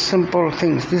stylized and simple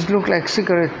things. These look like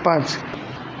cigarette butts.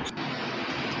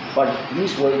 But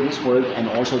this work and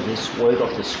also this work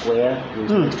of the square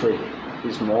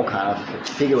is more kind of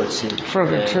figurative.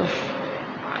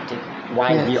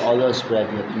 While the others where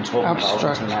we have been talking about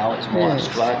until now is more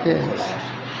abstract.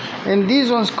 And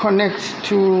these ones connect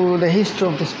to the history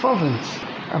of this province,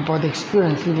 about the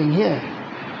experience living here.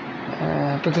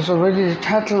 Because already the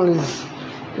title is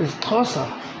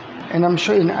Xhosa. And I'm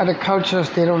sure in other cultures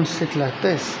they don't sit like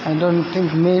this. I don't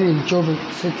think men in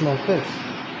Joburg sit like this.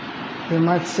 They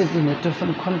might sit in a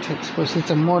different context because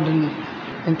it's a modern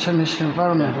international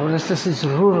environment, whereas this is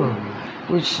rural,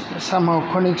 which somehow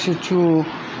connects you to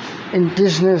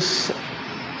indigenous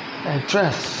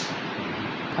dress.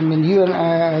 I mean, you and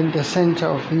I are in the center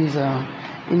of these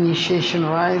initiation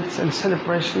rites and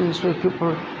celebrations where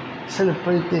people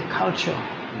celebrate their culture.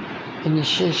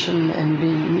 Initiation and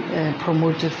being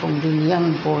promoted from being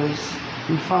young boys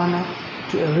in Fana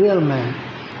to a real man.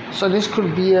 So this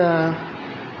could be an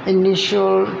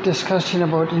initial discussion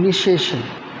about initiation.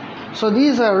 So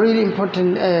these are really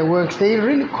important works. They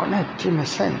really connect in a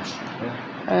sense.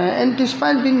 And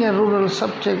despite being a rural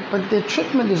subject, but the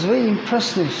treatment is very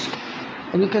impressionist.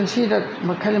 And you can see that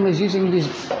McCallum is using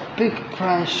these big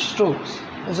brush strokes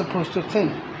as opposed to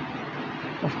thin.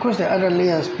 Of course there are other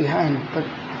layers behind, but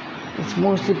it's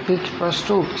mostly big brush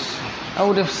strokes. I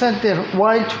would have said that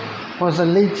white was the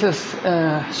latest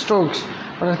strokes,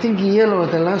 but I think yellow are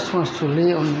the last ones to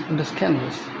lay on this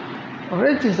canvas.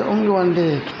 Red is the only one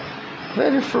there.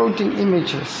 Very floating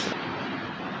images.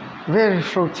 Very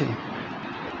floating.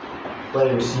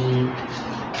 Well, you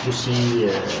see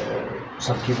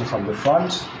some people from the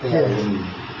front. They are in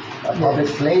a public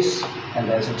place, and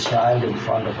there's a child in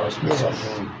front of us with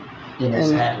something in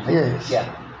his hand. Yes.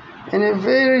 Yeah. And a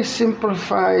very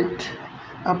simplified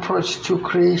approach to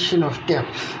creation of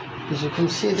depth. As you can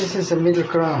see, this is a middle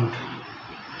ground.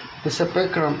 There's a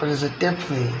background, but there's a depth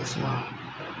there as well.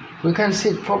 We can't see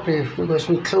it properly because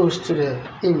we're close to the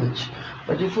image.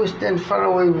 But if we stand far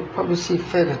away, we probably see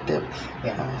further depth.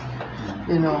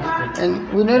 You know,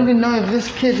 and we don't even know if this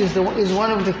kid is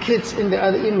one of the kids in the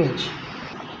other image.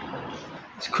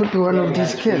 It could be one of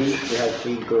these kids. We have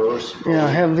 3 girls. Yeah,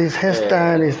 have this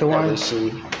hairstyle is the one. We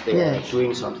see they are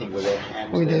doing something with their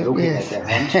hands. With They're looking at their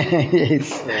hands.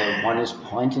 Yes. One is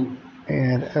pointing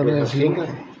The with other a is finger,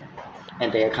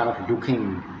 and they are kind of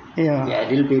looking yeah, a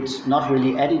little bit, not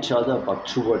really at each other, but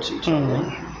towards each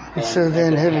other. And so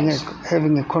then their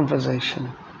having a conversation.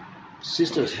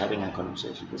 sisters having a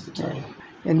conversation is the title.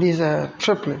 And these are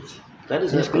triplets. That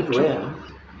is a bit rare.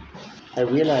 I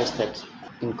realized that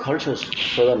in cultures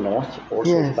further north,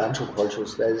 also Bantu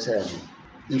cultures, there is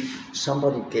if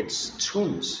somebody gets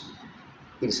twins,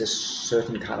 it is a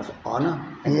certain kind of honor,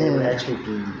 and they will actually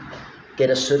get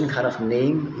a certain kind of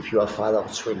name if you are father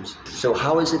of twins. So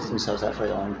how is it in South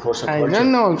Africa or in Xhosa culture? I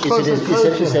don't know.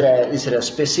 Is it a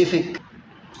specific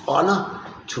honor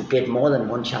to get more than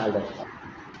one child?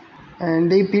 And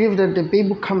they believe that the baby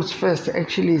who comes first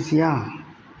actually is young.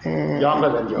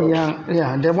 Younger than yours.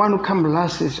 Yeah, the one who comes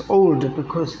last is older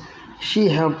because she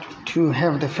helped to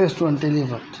have the first one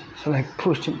delivered. So like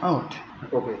pushed him out.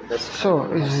 Okay, that's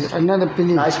it's another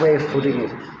belief. Nice way of putting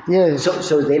it. Yes.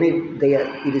 So then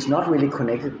it is not really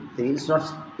connected. It's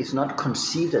not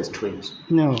conceived as twins.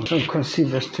 No, don't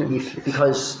conceive as twins.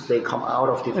 Because they come out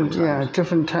of different times. Yeah,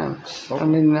 different times. Okay. I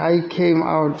mean, I came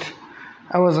out.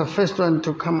 I was the first one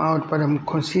to come out, but I'm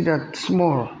considered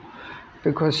small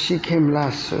because she came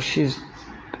last, so she's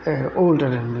older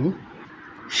than me.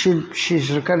 She's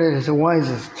regarded as the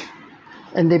wisest.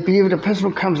 And they believe the person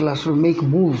who comes last will make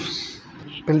moves,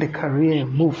 build a career,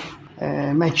 move,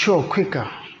 mature quicker,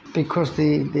 because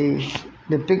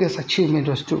the biggest achievement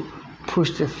was to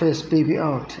push the first baby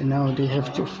out, and now they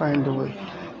have to find a way.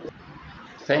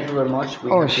 Thank you very much. We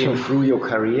have been through your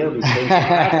career. We changed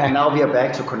and now we are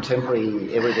back to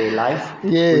contemporary everyday life,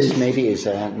 which maybe is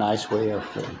a nice way of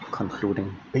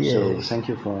concluding. Yes. So thank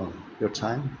you for your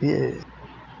time. Yeah.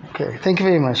 Okay. Thank you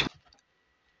very much.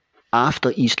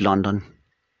 After East London,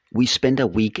 we spent a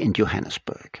week in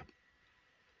Johannesburg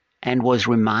and was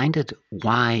reminded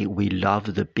why we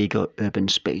love the bigger urban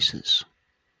spaces.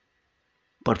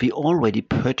 But we already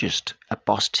purchased a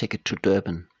bus ticket to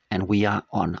Durban and we are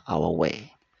on our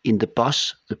way. In the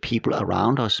bus, the people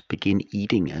around us begin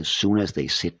eating as soon as they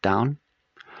sit down.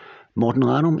 Morten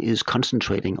Ranum is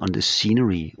concentrating on the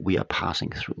scenery we are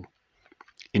passing through.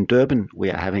 In Durban,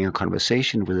 we are having a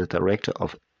conversation with the director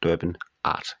of Durban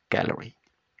Art Gallery.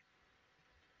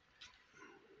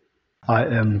 I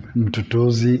am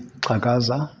Mduduzi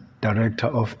Gqeberha, director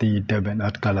of the Durban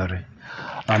Art Gallery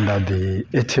under the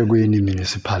eThekwini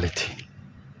Municipality.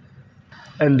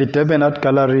 And the Durban Art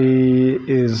Gallery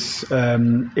is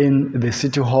in the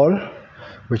City Hall,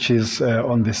 which is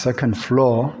on the second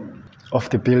floor of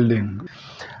the building.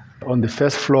 On the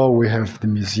first floor, we have the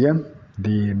museum,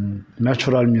 the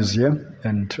Natural Museum,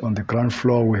 and on the ground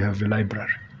floor, we have the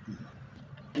library.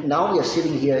 Now we are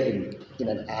sitting here in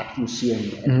an art museum.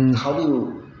 And how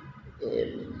do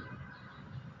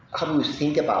you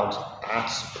think about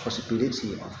art's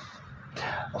possibility or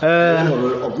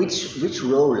which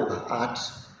role art,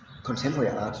 contemporary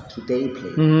art today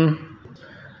play?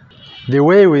 The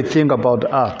way we think about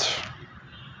art,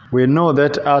 we know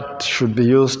that art should be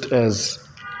used as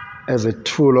a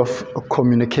tool of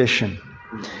communication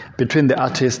between the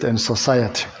artist and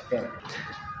society. Yeah.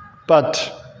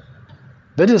 But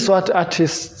that is what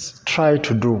artists try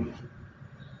to do.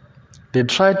 They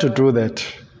try to do that.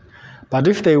 But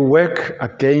if they work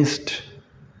against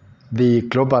the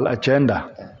global agenda,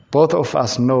 both of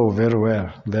us know very well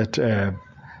that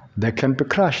they can be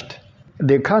crushed.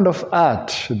 The kind of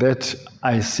art that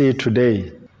I see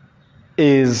today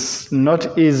is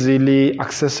not easily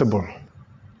accessible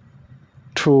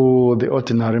to the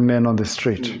ordinary man on the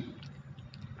street.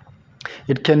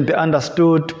 It can be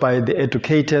understood by the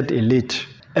educated elite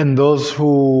and those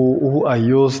who are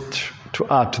used to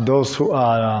art, those who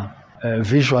are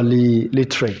visually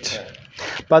literate.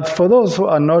 But for those who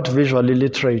are not visually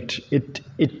literate,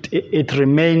 it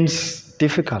remains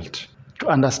difficult to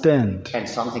understand. And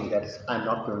something that I'm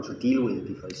not going to deal with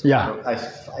because I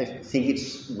think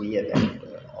it's weird.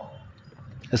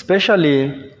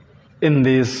 Especially in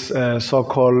these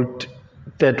so-called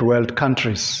third world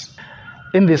countries.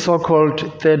 in the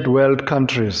so-called third world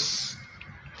countries,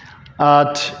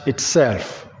 art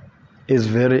itself is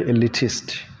very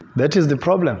elitist. That is the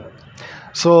problem.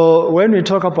 So when we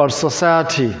talk about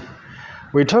society,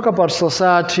 we talk about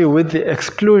society with the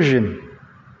exclusion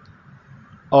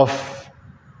of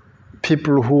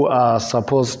people who are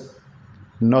supposed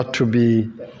not to be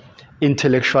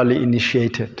intellectually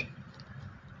initiated.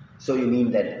 So you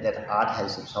mean that art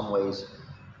has in some ways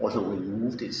also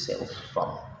removed itself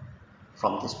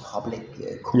from this public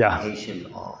communication?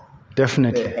 Yeah, or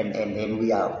definitely. And then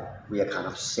we are kind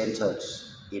of centered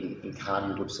in kind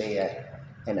of, you would say,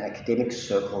 an academic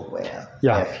circle where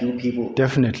a few people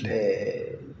definitely.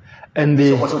 And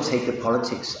they also take the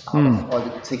politics out of,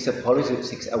 or takes the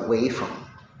politics away from.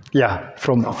 Yeah,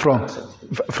 from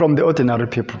the ordinary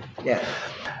people. Yeah.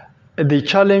 The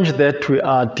challenge that we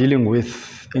are dealing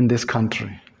with in this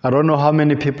country, I don't know how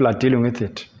many people are dealing with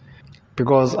it,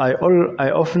 because I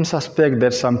often suspect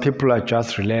that some people are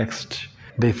just relaxed.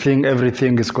 They think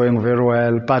everything is going very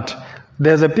well, but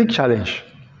there's a big challenge.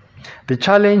 The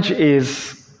challenge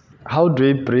is, how do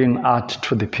we bring art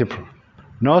to the people?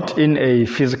 Not in a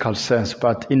physical sense,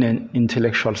 but in an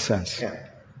intellectual sense. Yeah.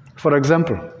 For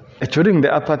example, during the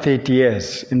apartheid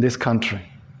years in this country,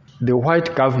 the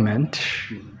white government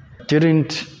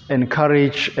didn't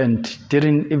encourage and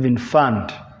didn't even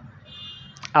fund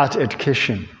art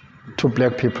education to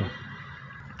black people.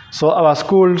 So our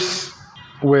schools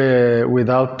were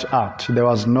without art. There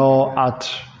was no art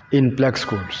in black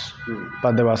schools,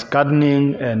 but there was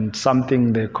gardening and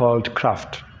something they called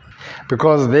craft.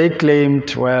 Because they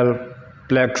claimed, well,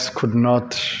 blacks could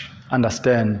not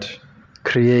understand,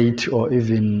 create, or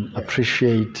even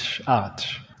appreciate art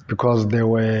because they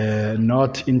were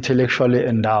not intellectually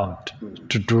endowed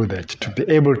to do that, to be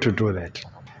able to do that.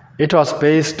 It was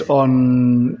based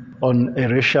on a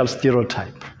racial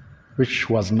stereotype, which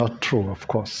was not true, of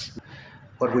course.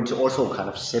 But which also kind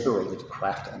of separated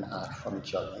craft and art from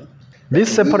each other.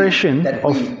 This separation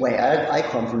where I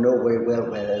come from know very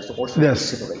well, where there's also a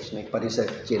separation, but it's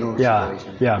a general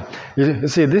separation. Yeah. You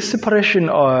see, this separation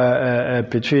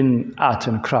between art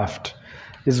and craft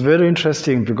is very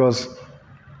interesting because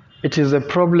it is a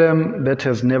problem that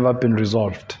has never been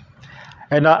resolved.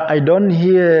 And I don't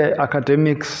hear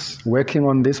academics working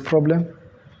on this problem.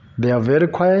 They are very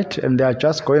quiet and they are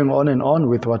just going on and on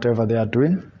with whatever they are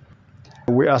doing.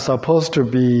 We are supposed to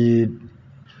be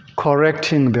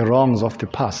correcting the wrongs of the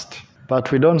past,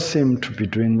 but we don't seem to be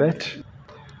doing that.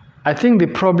 I think the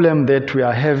problem that we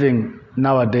are having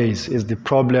nowadays is the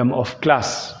problem of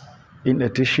class, in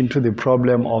addition to the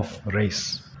problem of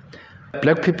race.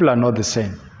 Black people are not the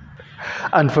same.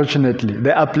 Unfortunately,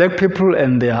 there are black people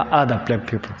and there are other black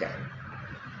people. Yeah.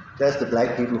 There's the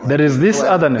black people who there is this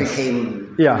otherness.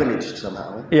 Became privileged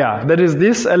somehow. Yeah, there is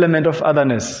this element of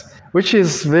otherness, which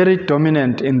is very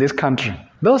dominant in this country.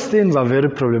 Those things are very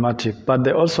problematic, but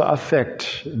they also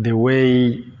affect the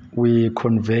way we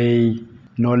convey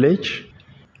knowledge,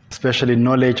 especially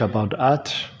knowledge about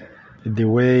art, the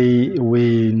way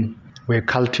we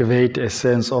cultivate a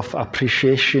sense of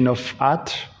appreciation of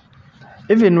art.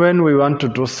 Even when we want to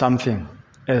do something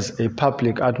as a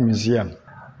public art museum,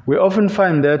 we often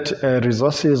find that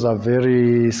resources are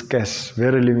very scarce,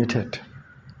 very limited.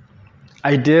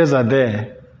 Ideas are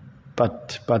there,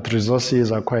 but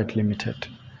resources are quite limited.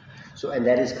 So, and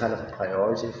that is kind of a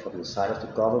priority from the side of the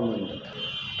government?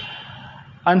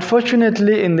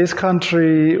 Unfortunately, in this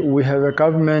country, we have a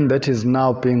government that is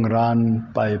now being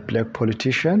run by black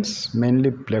politicians, mainly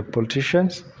black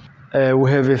politicians.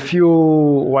 We have a few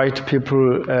white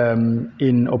people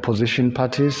in opposition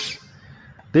parties.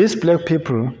 These black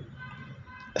people,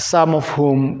 some of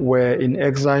whom were in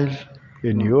exile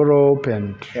in Europe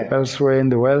and elsewhere in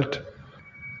the world,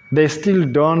 they still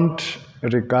don't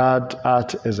regard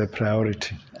art as a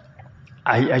priority.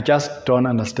 I just don't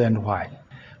understand why.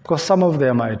 Because some of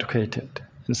them are educated,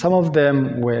 and some of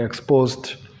them were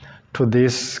exposed to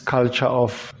this culture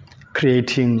of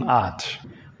creating art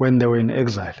when they were in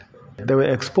exile. They were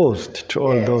exposed to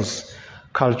all those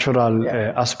cultural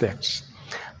aspects.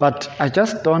 But I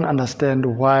just don't understand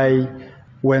why,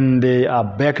 when they are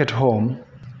back at home,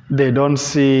 they don't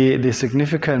see the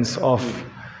significance of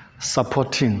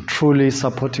truly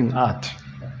supporting art.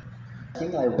 I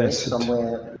think I read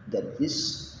somewhere that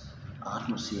this art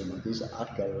museum and this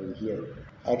art gallery here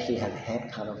actually have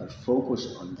had kind of a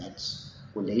focus on that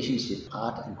relationship,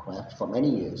 art and craft, for many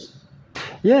years.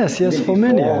 Yes, for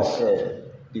many years.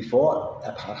 Before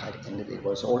apartheid ended, it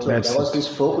was also there was this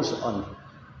focus on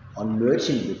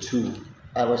merging the two.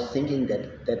 I was thinking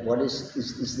that what is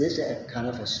this a kind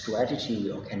of a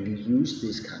strategy, or can we use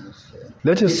this kind of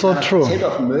that is so true. Instead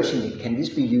of merging it, can this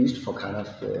be used for kind of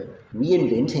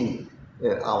reinventing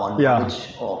our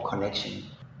knowledge or connection?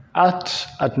 Art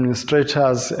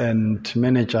administrators and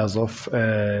managers of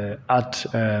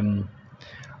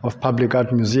public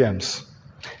art museums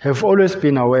have always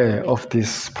been aware of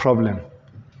this problem.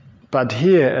 But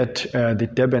here at the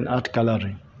Durban Art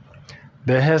Gallery,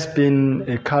 there has been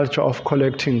a culture of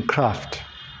collecting craft,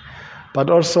 but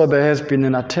also there has been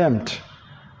an attempt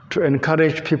to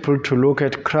encourage people to look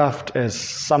at craft as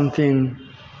something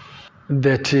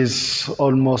that is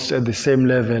almost at the same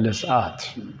level as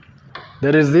art.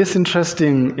 There is this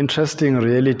interesting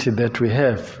reality that we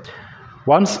have.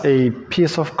 Once a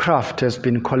piece of craft has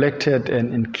been collected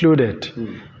and included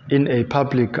in a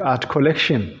public art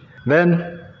collection,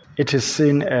 then it is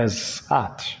seen as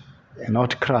art,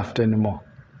 not craft anymore.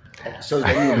 So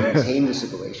then you maintain the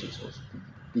separations also,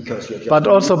 because you're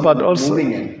just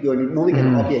moving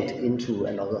an object into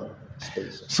another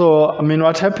space. So, I mean,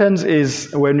 what happens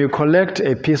is when we collect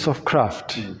a piece of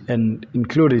craft and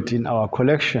include it in our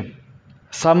collection,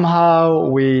 somehow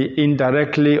we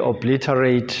indirectly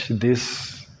obliterate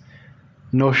this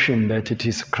notion that it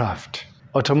is craft.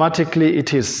 Automatically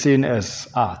it is seen as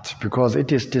art because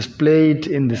it is displayed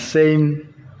in the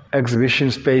same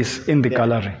exhibition space in the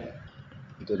gallery.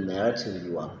 The narrative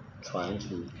you are trying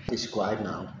to describe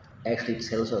now actually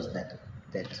tells us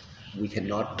that we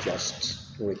cannot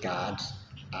just regard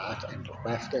art and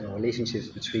craft and relationships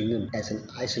between them as an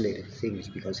isolated thing,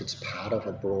 because it's part of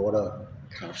a broader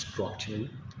kind of structure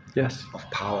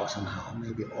of power somehow,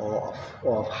 maybe, or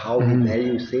of how we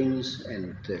value things,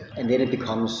 and then it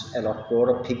becomes a lot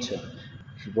broader picture.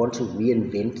 If you want to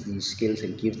reinvent these skills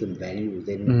and give them value,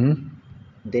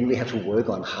 then we have to work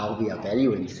on how we are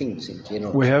valuing things in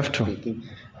general. We have to. Speaking,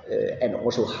 and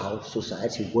also how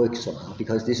society works somehow,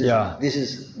 because this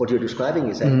is what you're describing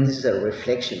is that this is a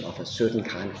reflection of a certain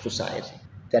kind of society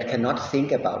that cannot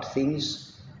think about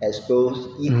things as both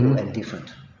equal and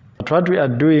different. But what we are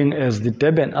doing as the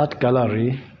Durban Art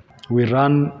Gallery, we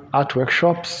run art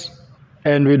workshops,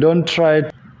 and we don't try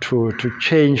to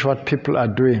change what people are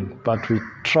doing, but we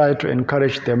try to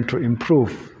encourage them to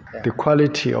improve the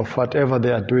quality of whatever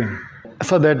they are doing,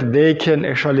 so that they can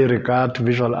actually regard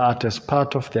visual art as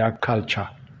part of their culture.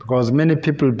 Because many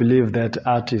people believe that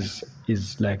art is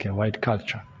like a white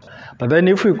culture. But then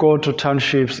if we go to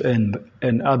townships and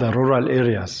other rural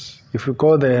areas, if we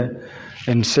go there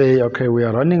and say, okay, we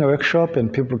are running a workshop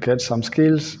and people get some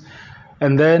skills,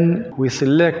 and then we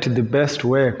select the best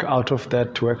work out of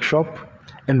that workshop,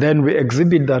 and then we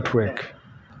exhibit that work.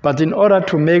 But in order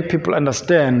to make people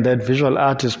understand that visual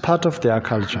art is part of their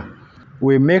culture,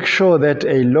 we make sure that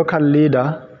a local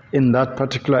leader in that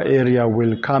particular area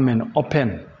will come and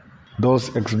open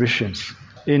those exhibitions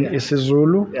in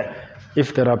isiZulu,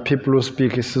 if there are people who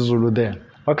speak isiZulu there.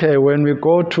 Okay, when we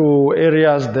go to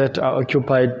areas that are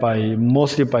occupied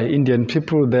mostly by Indian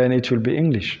people, then it will be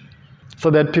English, so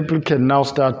that people can now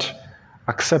start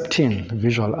accepting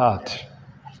visual art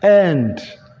and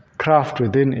craft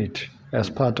within it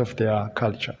as part of their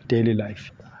culture, daily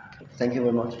life. Thank you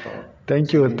very much, Paul.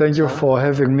 Thank you for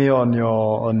having me on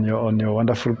your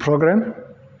wonderful program.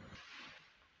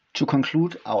 To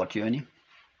conclude our journey,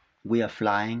 we are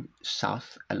flying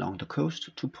south along the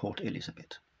coast to Port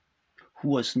Elizabeth, who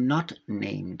was not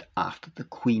named after the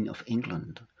Queen of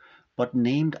England, but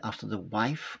named after the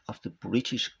wife of the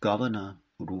British governor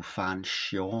Rufan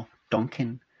Shaw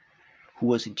Duncan, who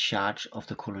was in charge of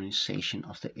the colonization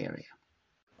of the area.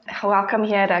 Welcome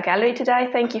here at our gallery today.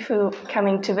 Thank you for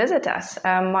coming to visit us.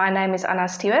 My name is Anna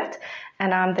Stewart,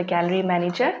 and I'm the gallery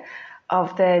manager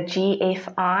of the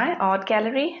GFI Art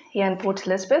Gallery here in Port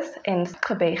Elizabeth in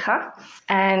Gqeberha.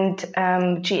 And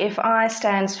GFI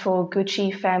stands for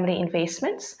Gucci Family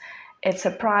Investments. It's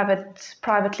a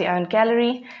privately owned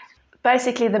gallery.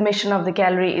 Basically, the mission of the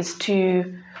gallery is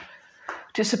to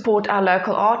support our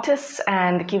local artists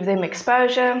and give them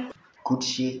exposure.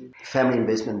 Gucci Family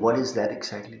Investment, what is that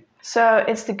exactly? So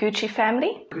it's the Gucci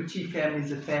family. Gucci family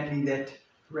is a family that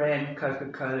ran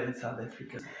Coca-Cola in South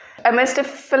Africa. Mr.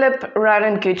 Philip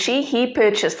Ronan Gucci, he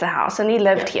purchased the house and he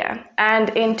lived here. And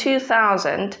in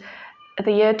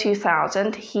the year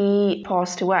 2000, he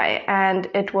passed away. And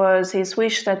it was his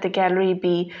wish that the gallery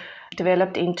be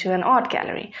developed into an art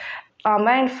gallery. Our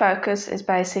main focus is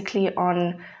basically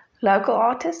on local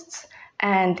artists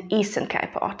and Eastern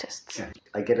Cape artists. Yeah.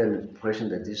 I get an impression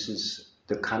that this is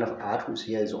the kind of art who's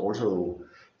here is also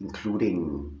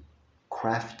including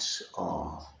crafts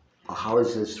or How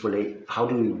is this How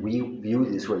do we view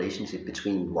this relationship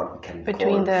between what we can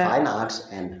call the fine arts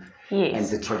and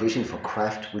the tradition for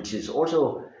craft, which is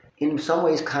also in some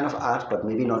ways kind of art, but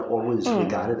maybe not always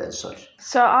regarded as such?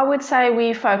 So I would say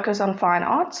we focus on fine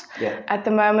arts. Yeah. At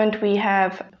the moment we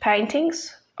have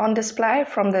paintings on display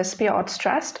from the Spear Arts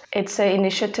Trust. It's an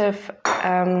initiative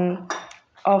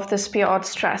of the Spear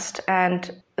Arts Trust,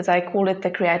 and they call it the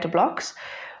Creator Blocks,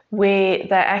 where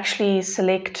they actually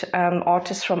select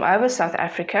artists from over South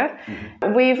Africa.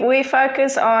 Mm-hmm. We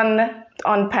focus on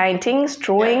paintings,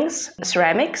 drawings,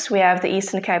 ceramics. We have the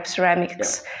Eastern Cape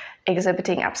ceramics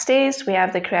exhibiting upstairs. We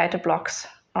have the Creator Blocks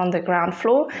on the ground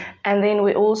floor. And then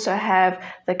we also have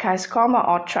the KwaZulu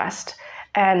Art Trust,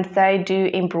 and they do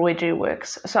embroidery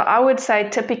works. So I would say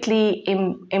typically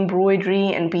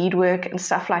embroidery and beadwork and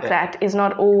stuff like that is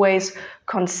not always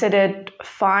considered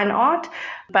fine art,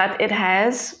 but it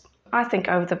has, I think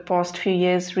over the past few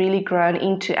years, really grown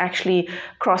into actually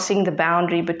crossing the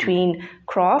boundary between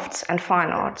crafts and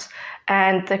fine arts.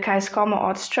 And the KwaZulu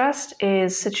Arts Trust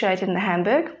is situated in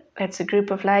Hamburg. It's a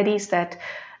group of ladies that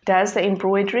does the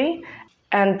embroidery,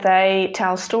 and they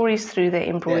tell stories through their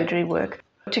embroidery work.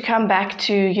 To come back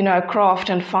to, craft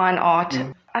and fine art,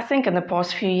 I think in the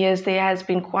past few years there has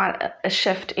been quite a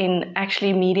shift in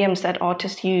actually mediums that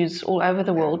artists use all over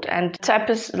the world, and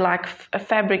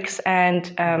fabrics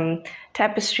and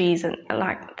tapestries and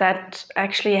like that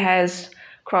actually has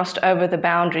crossed over the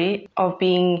boundary of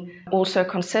being also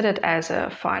considered as a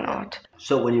fine art.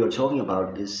 So when you're talking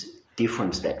about this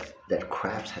difference that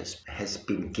craft has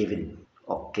been given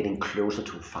or getting closer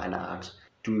to fine art,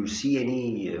 do you see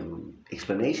any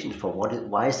explanations for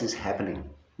why is this happening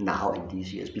now in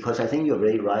these years? Because I think you're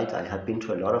very right. I have been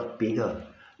to a lot of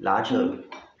larger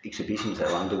exhibitions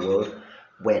around the world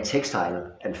where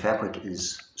textile and fabric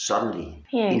is suddenly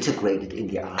integrated in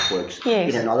the artworks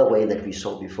in another way that we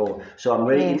saw before. So I'm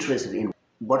very interested in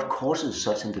what causes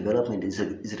such a development. Is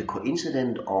it a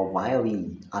coincidence, or why are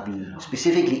we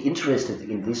specifically interested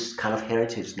in this kind of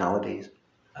heritage nowadays?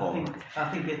 I think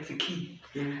that's the key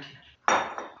heritage.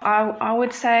 I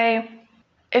would say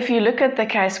if you look at the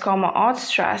KwaZulu Arts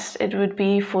Trust, it would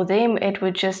be for them, it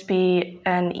would just be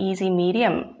an easy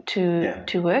medium to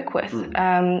work with.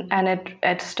 And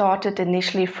it started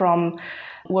initially from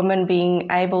women being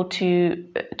able to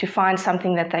find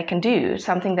something that they can do,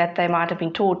 something that they might have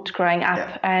been taught growing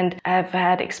up and have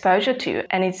had exposure to.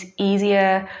 And it's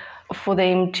easier for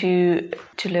them to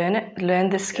learn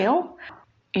the skill.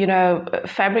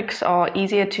 Fabrics are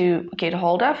easier to get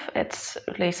hold of. It's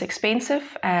less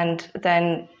expensive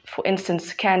than, for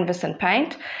instance, canvas and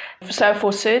paint. So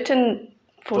for certain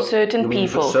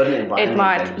people,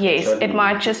 it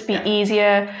might just be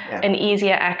easier and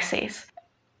easier access.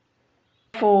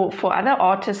 For other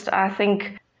artists, I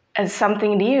think it's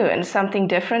something new and something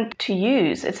different to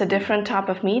use. It's a different type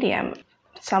of medium.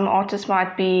 Some artists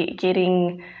might be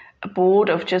getting bored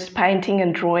of just painting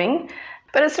and drawing.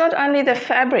 But it's not only the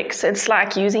fabrics. It's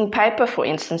like using paper, for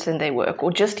instance, in their work,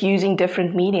 or just using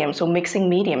different mediums or mixing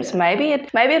mediums. Maybe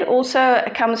it also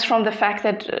comes from the fact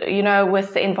that,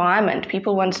 with the environment,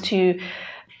 people want to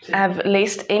have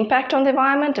less impact on the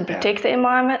environment and protect the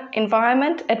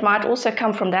environment. It might also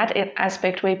come from that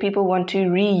aspect where people want to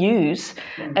reuse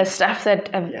stuff that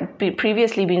have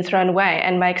previously been thrown away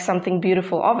and make something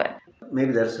beautiful of it.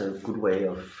 Maybe that's a good way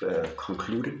of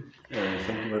concluding.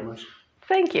 Thank you very much.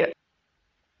 Thank you.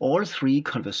 All 3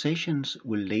 conversations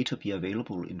will later be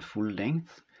available in full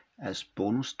length as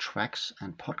bonus tracks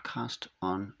and podcast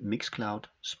on Mixcloud,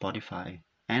 Spotify,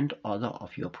 and other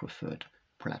of your preferred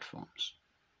platforms.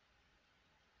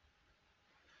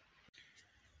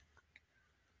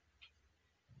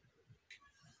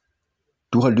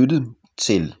 Du har lyttet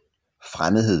til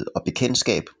Fremmedhed og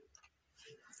Bekendtskab.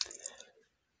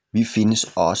 Vi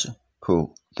findes også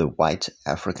på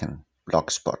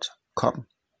thewhiteafricanblogspot.com,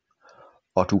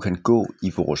 og du kan gå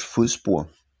i vores fodspor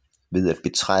ved at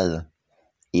betræde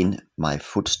In My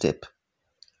Footstep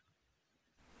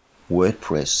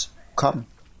WordPress.com.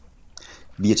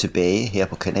 Vi er tilbage her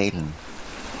på kanalen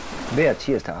hver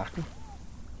tirsdag aften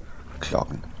kl. 19.00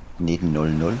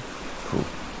 på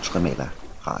Gqeberha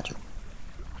Radio.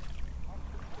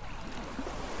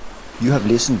 You have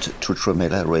listened to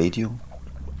Gqeberha Radio.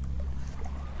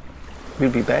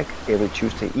 We'll be back every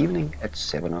Tuesday evening at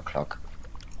 7 o'clock.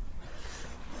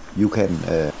 You can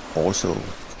also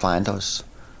find us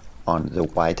on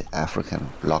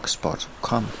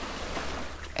thewhiteafricanblogspot.com,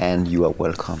 and you are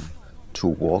welcome to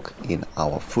walk in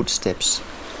our footsteps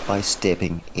by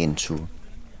stepping into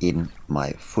In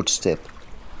My Footstep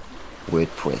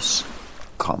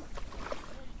WordPress.com.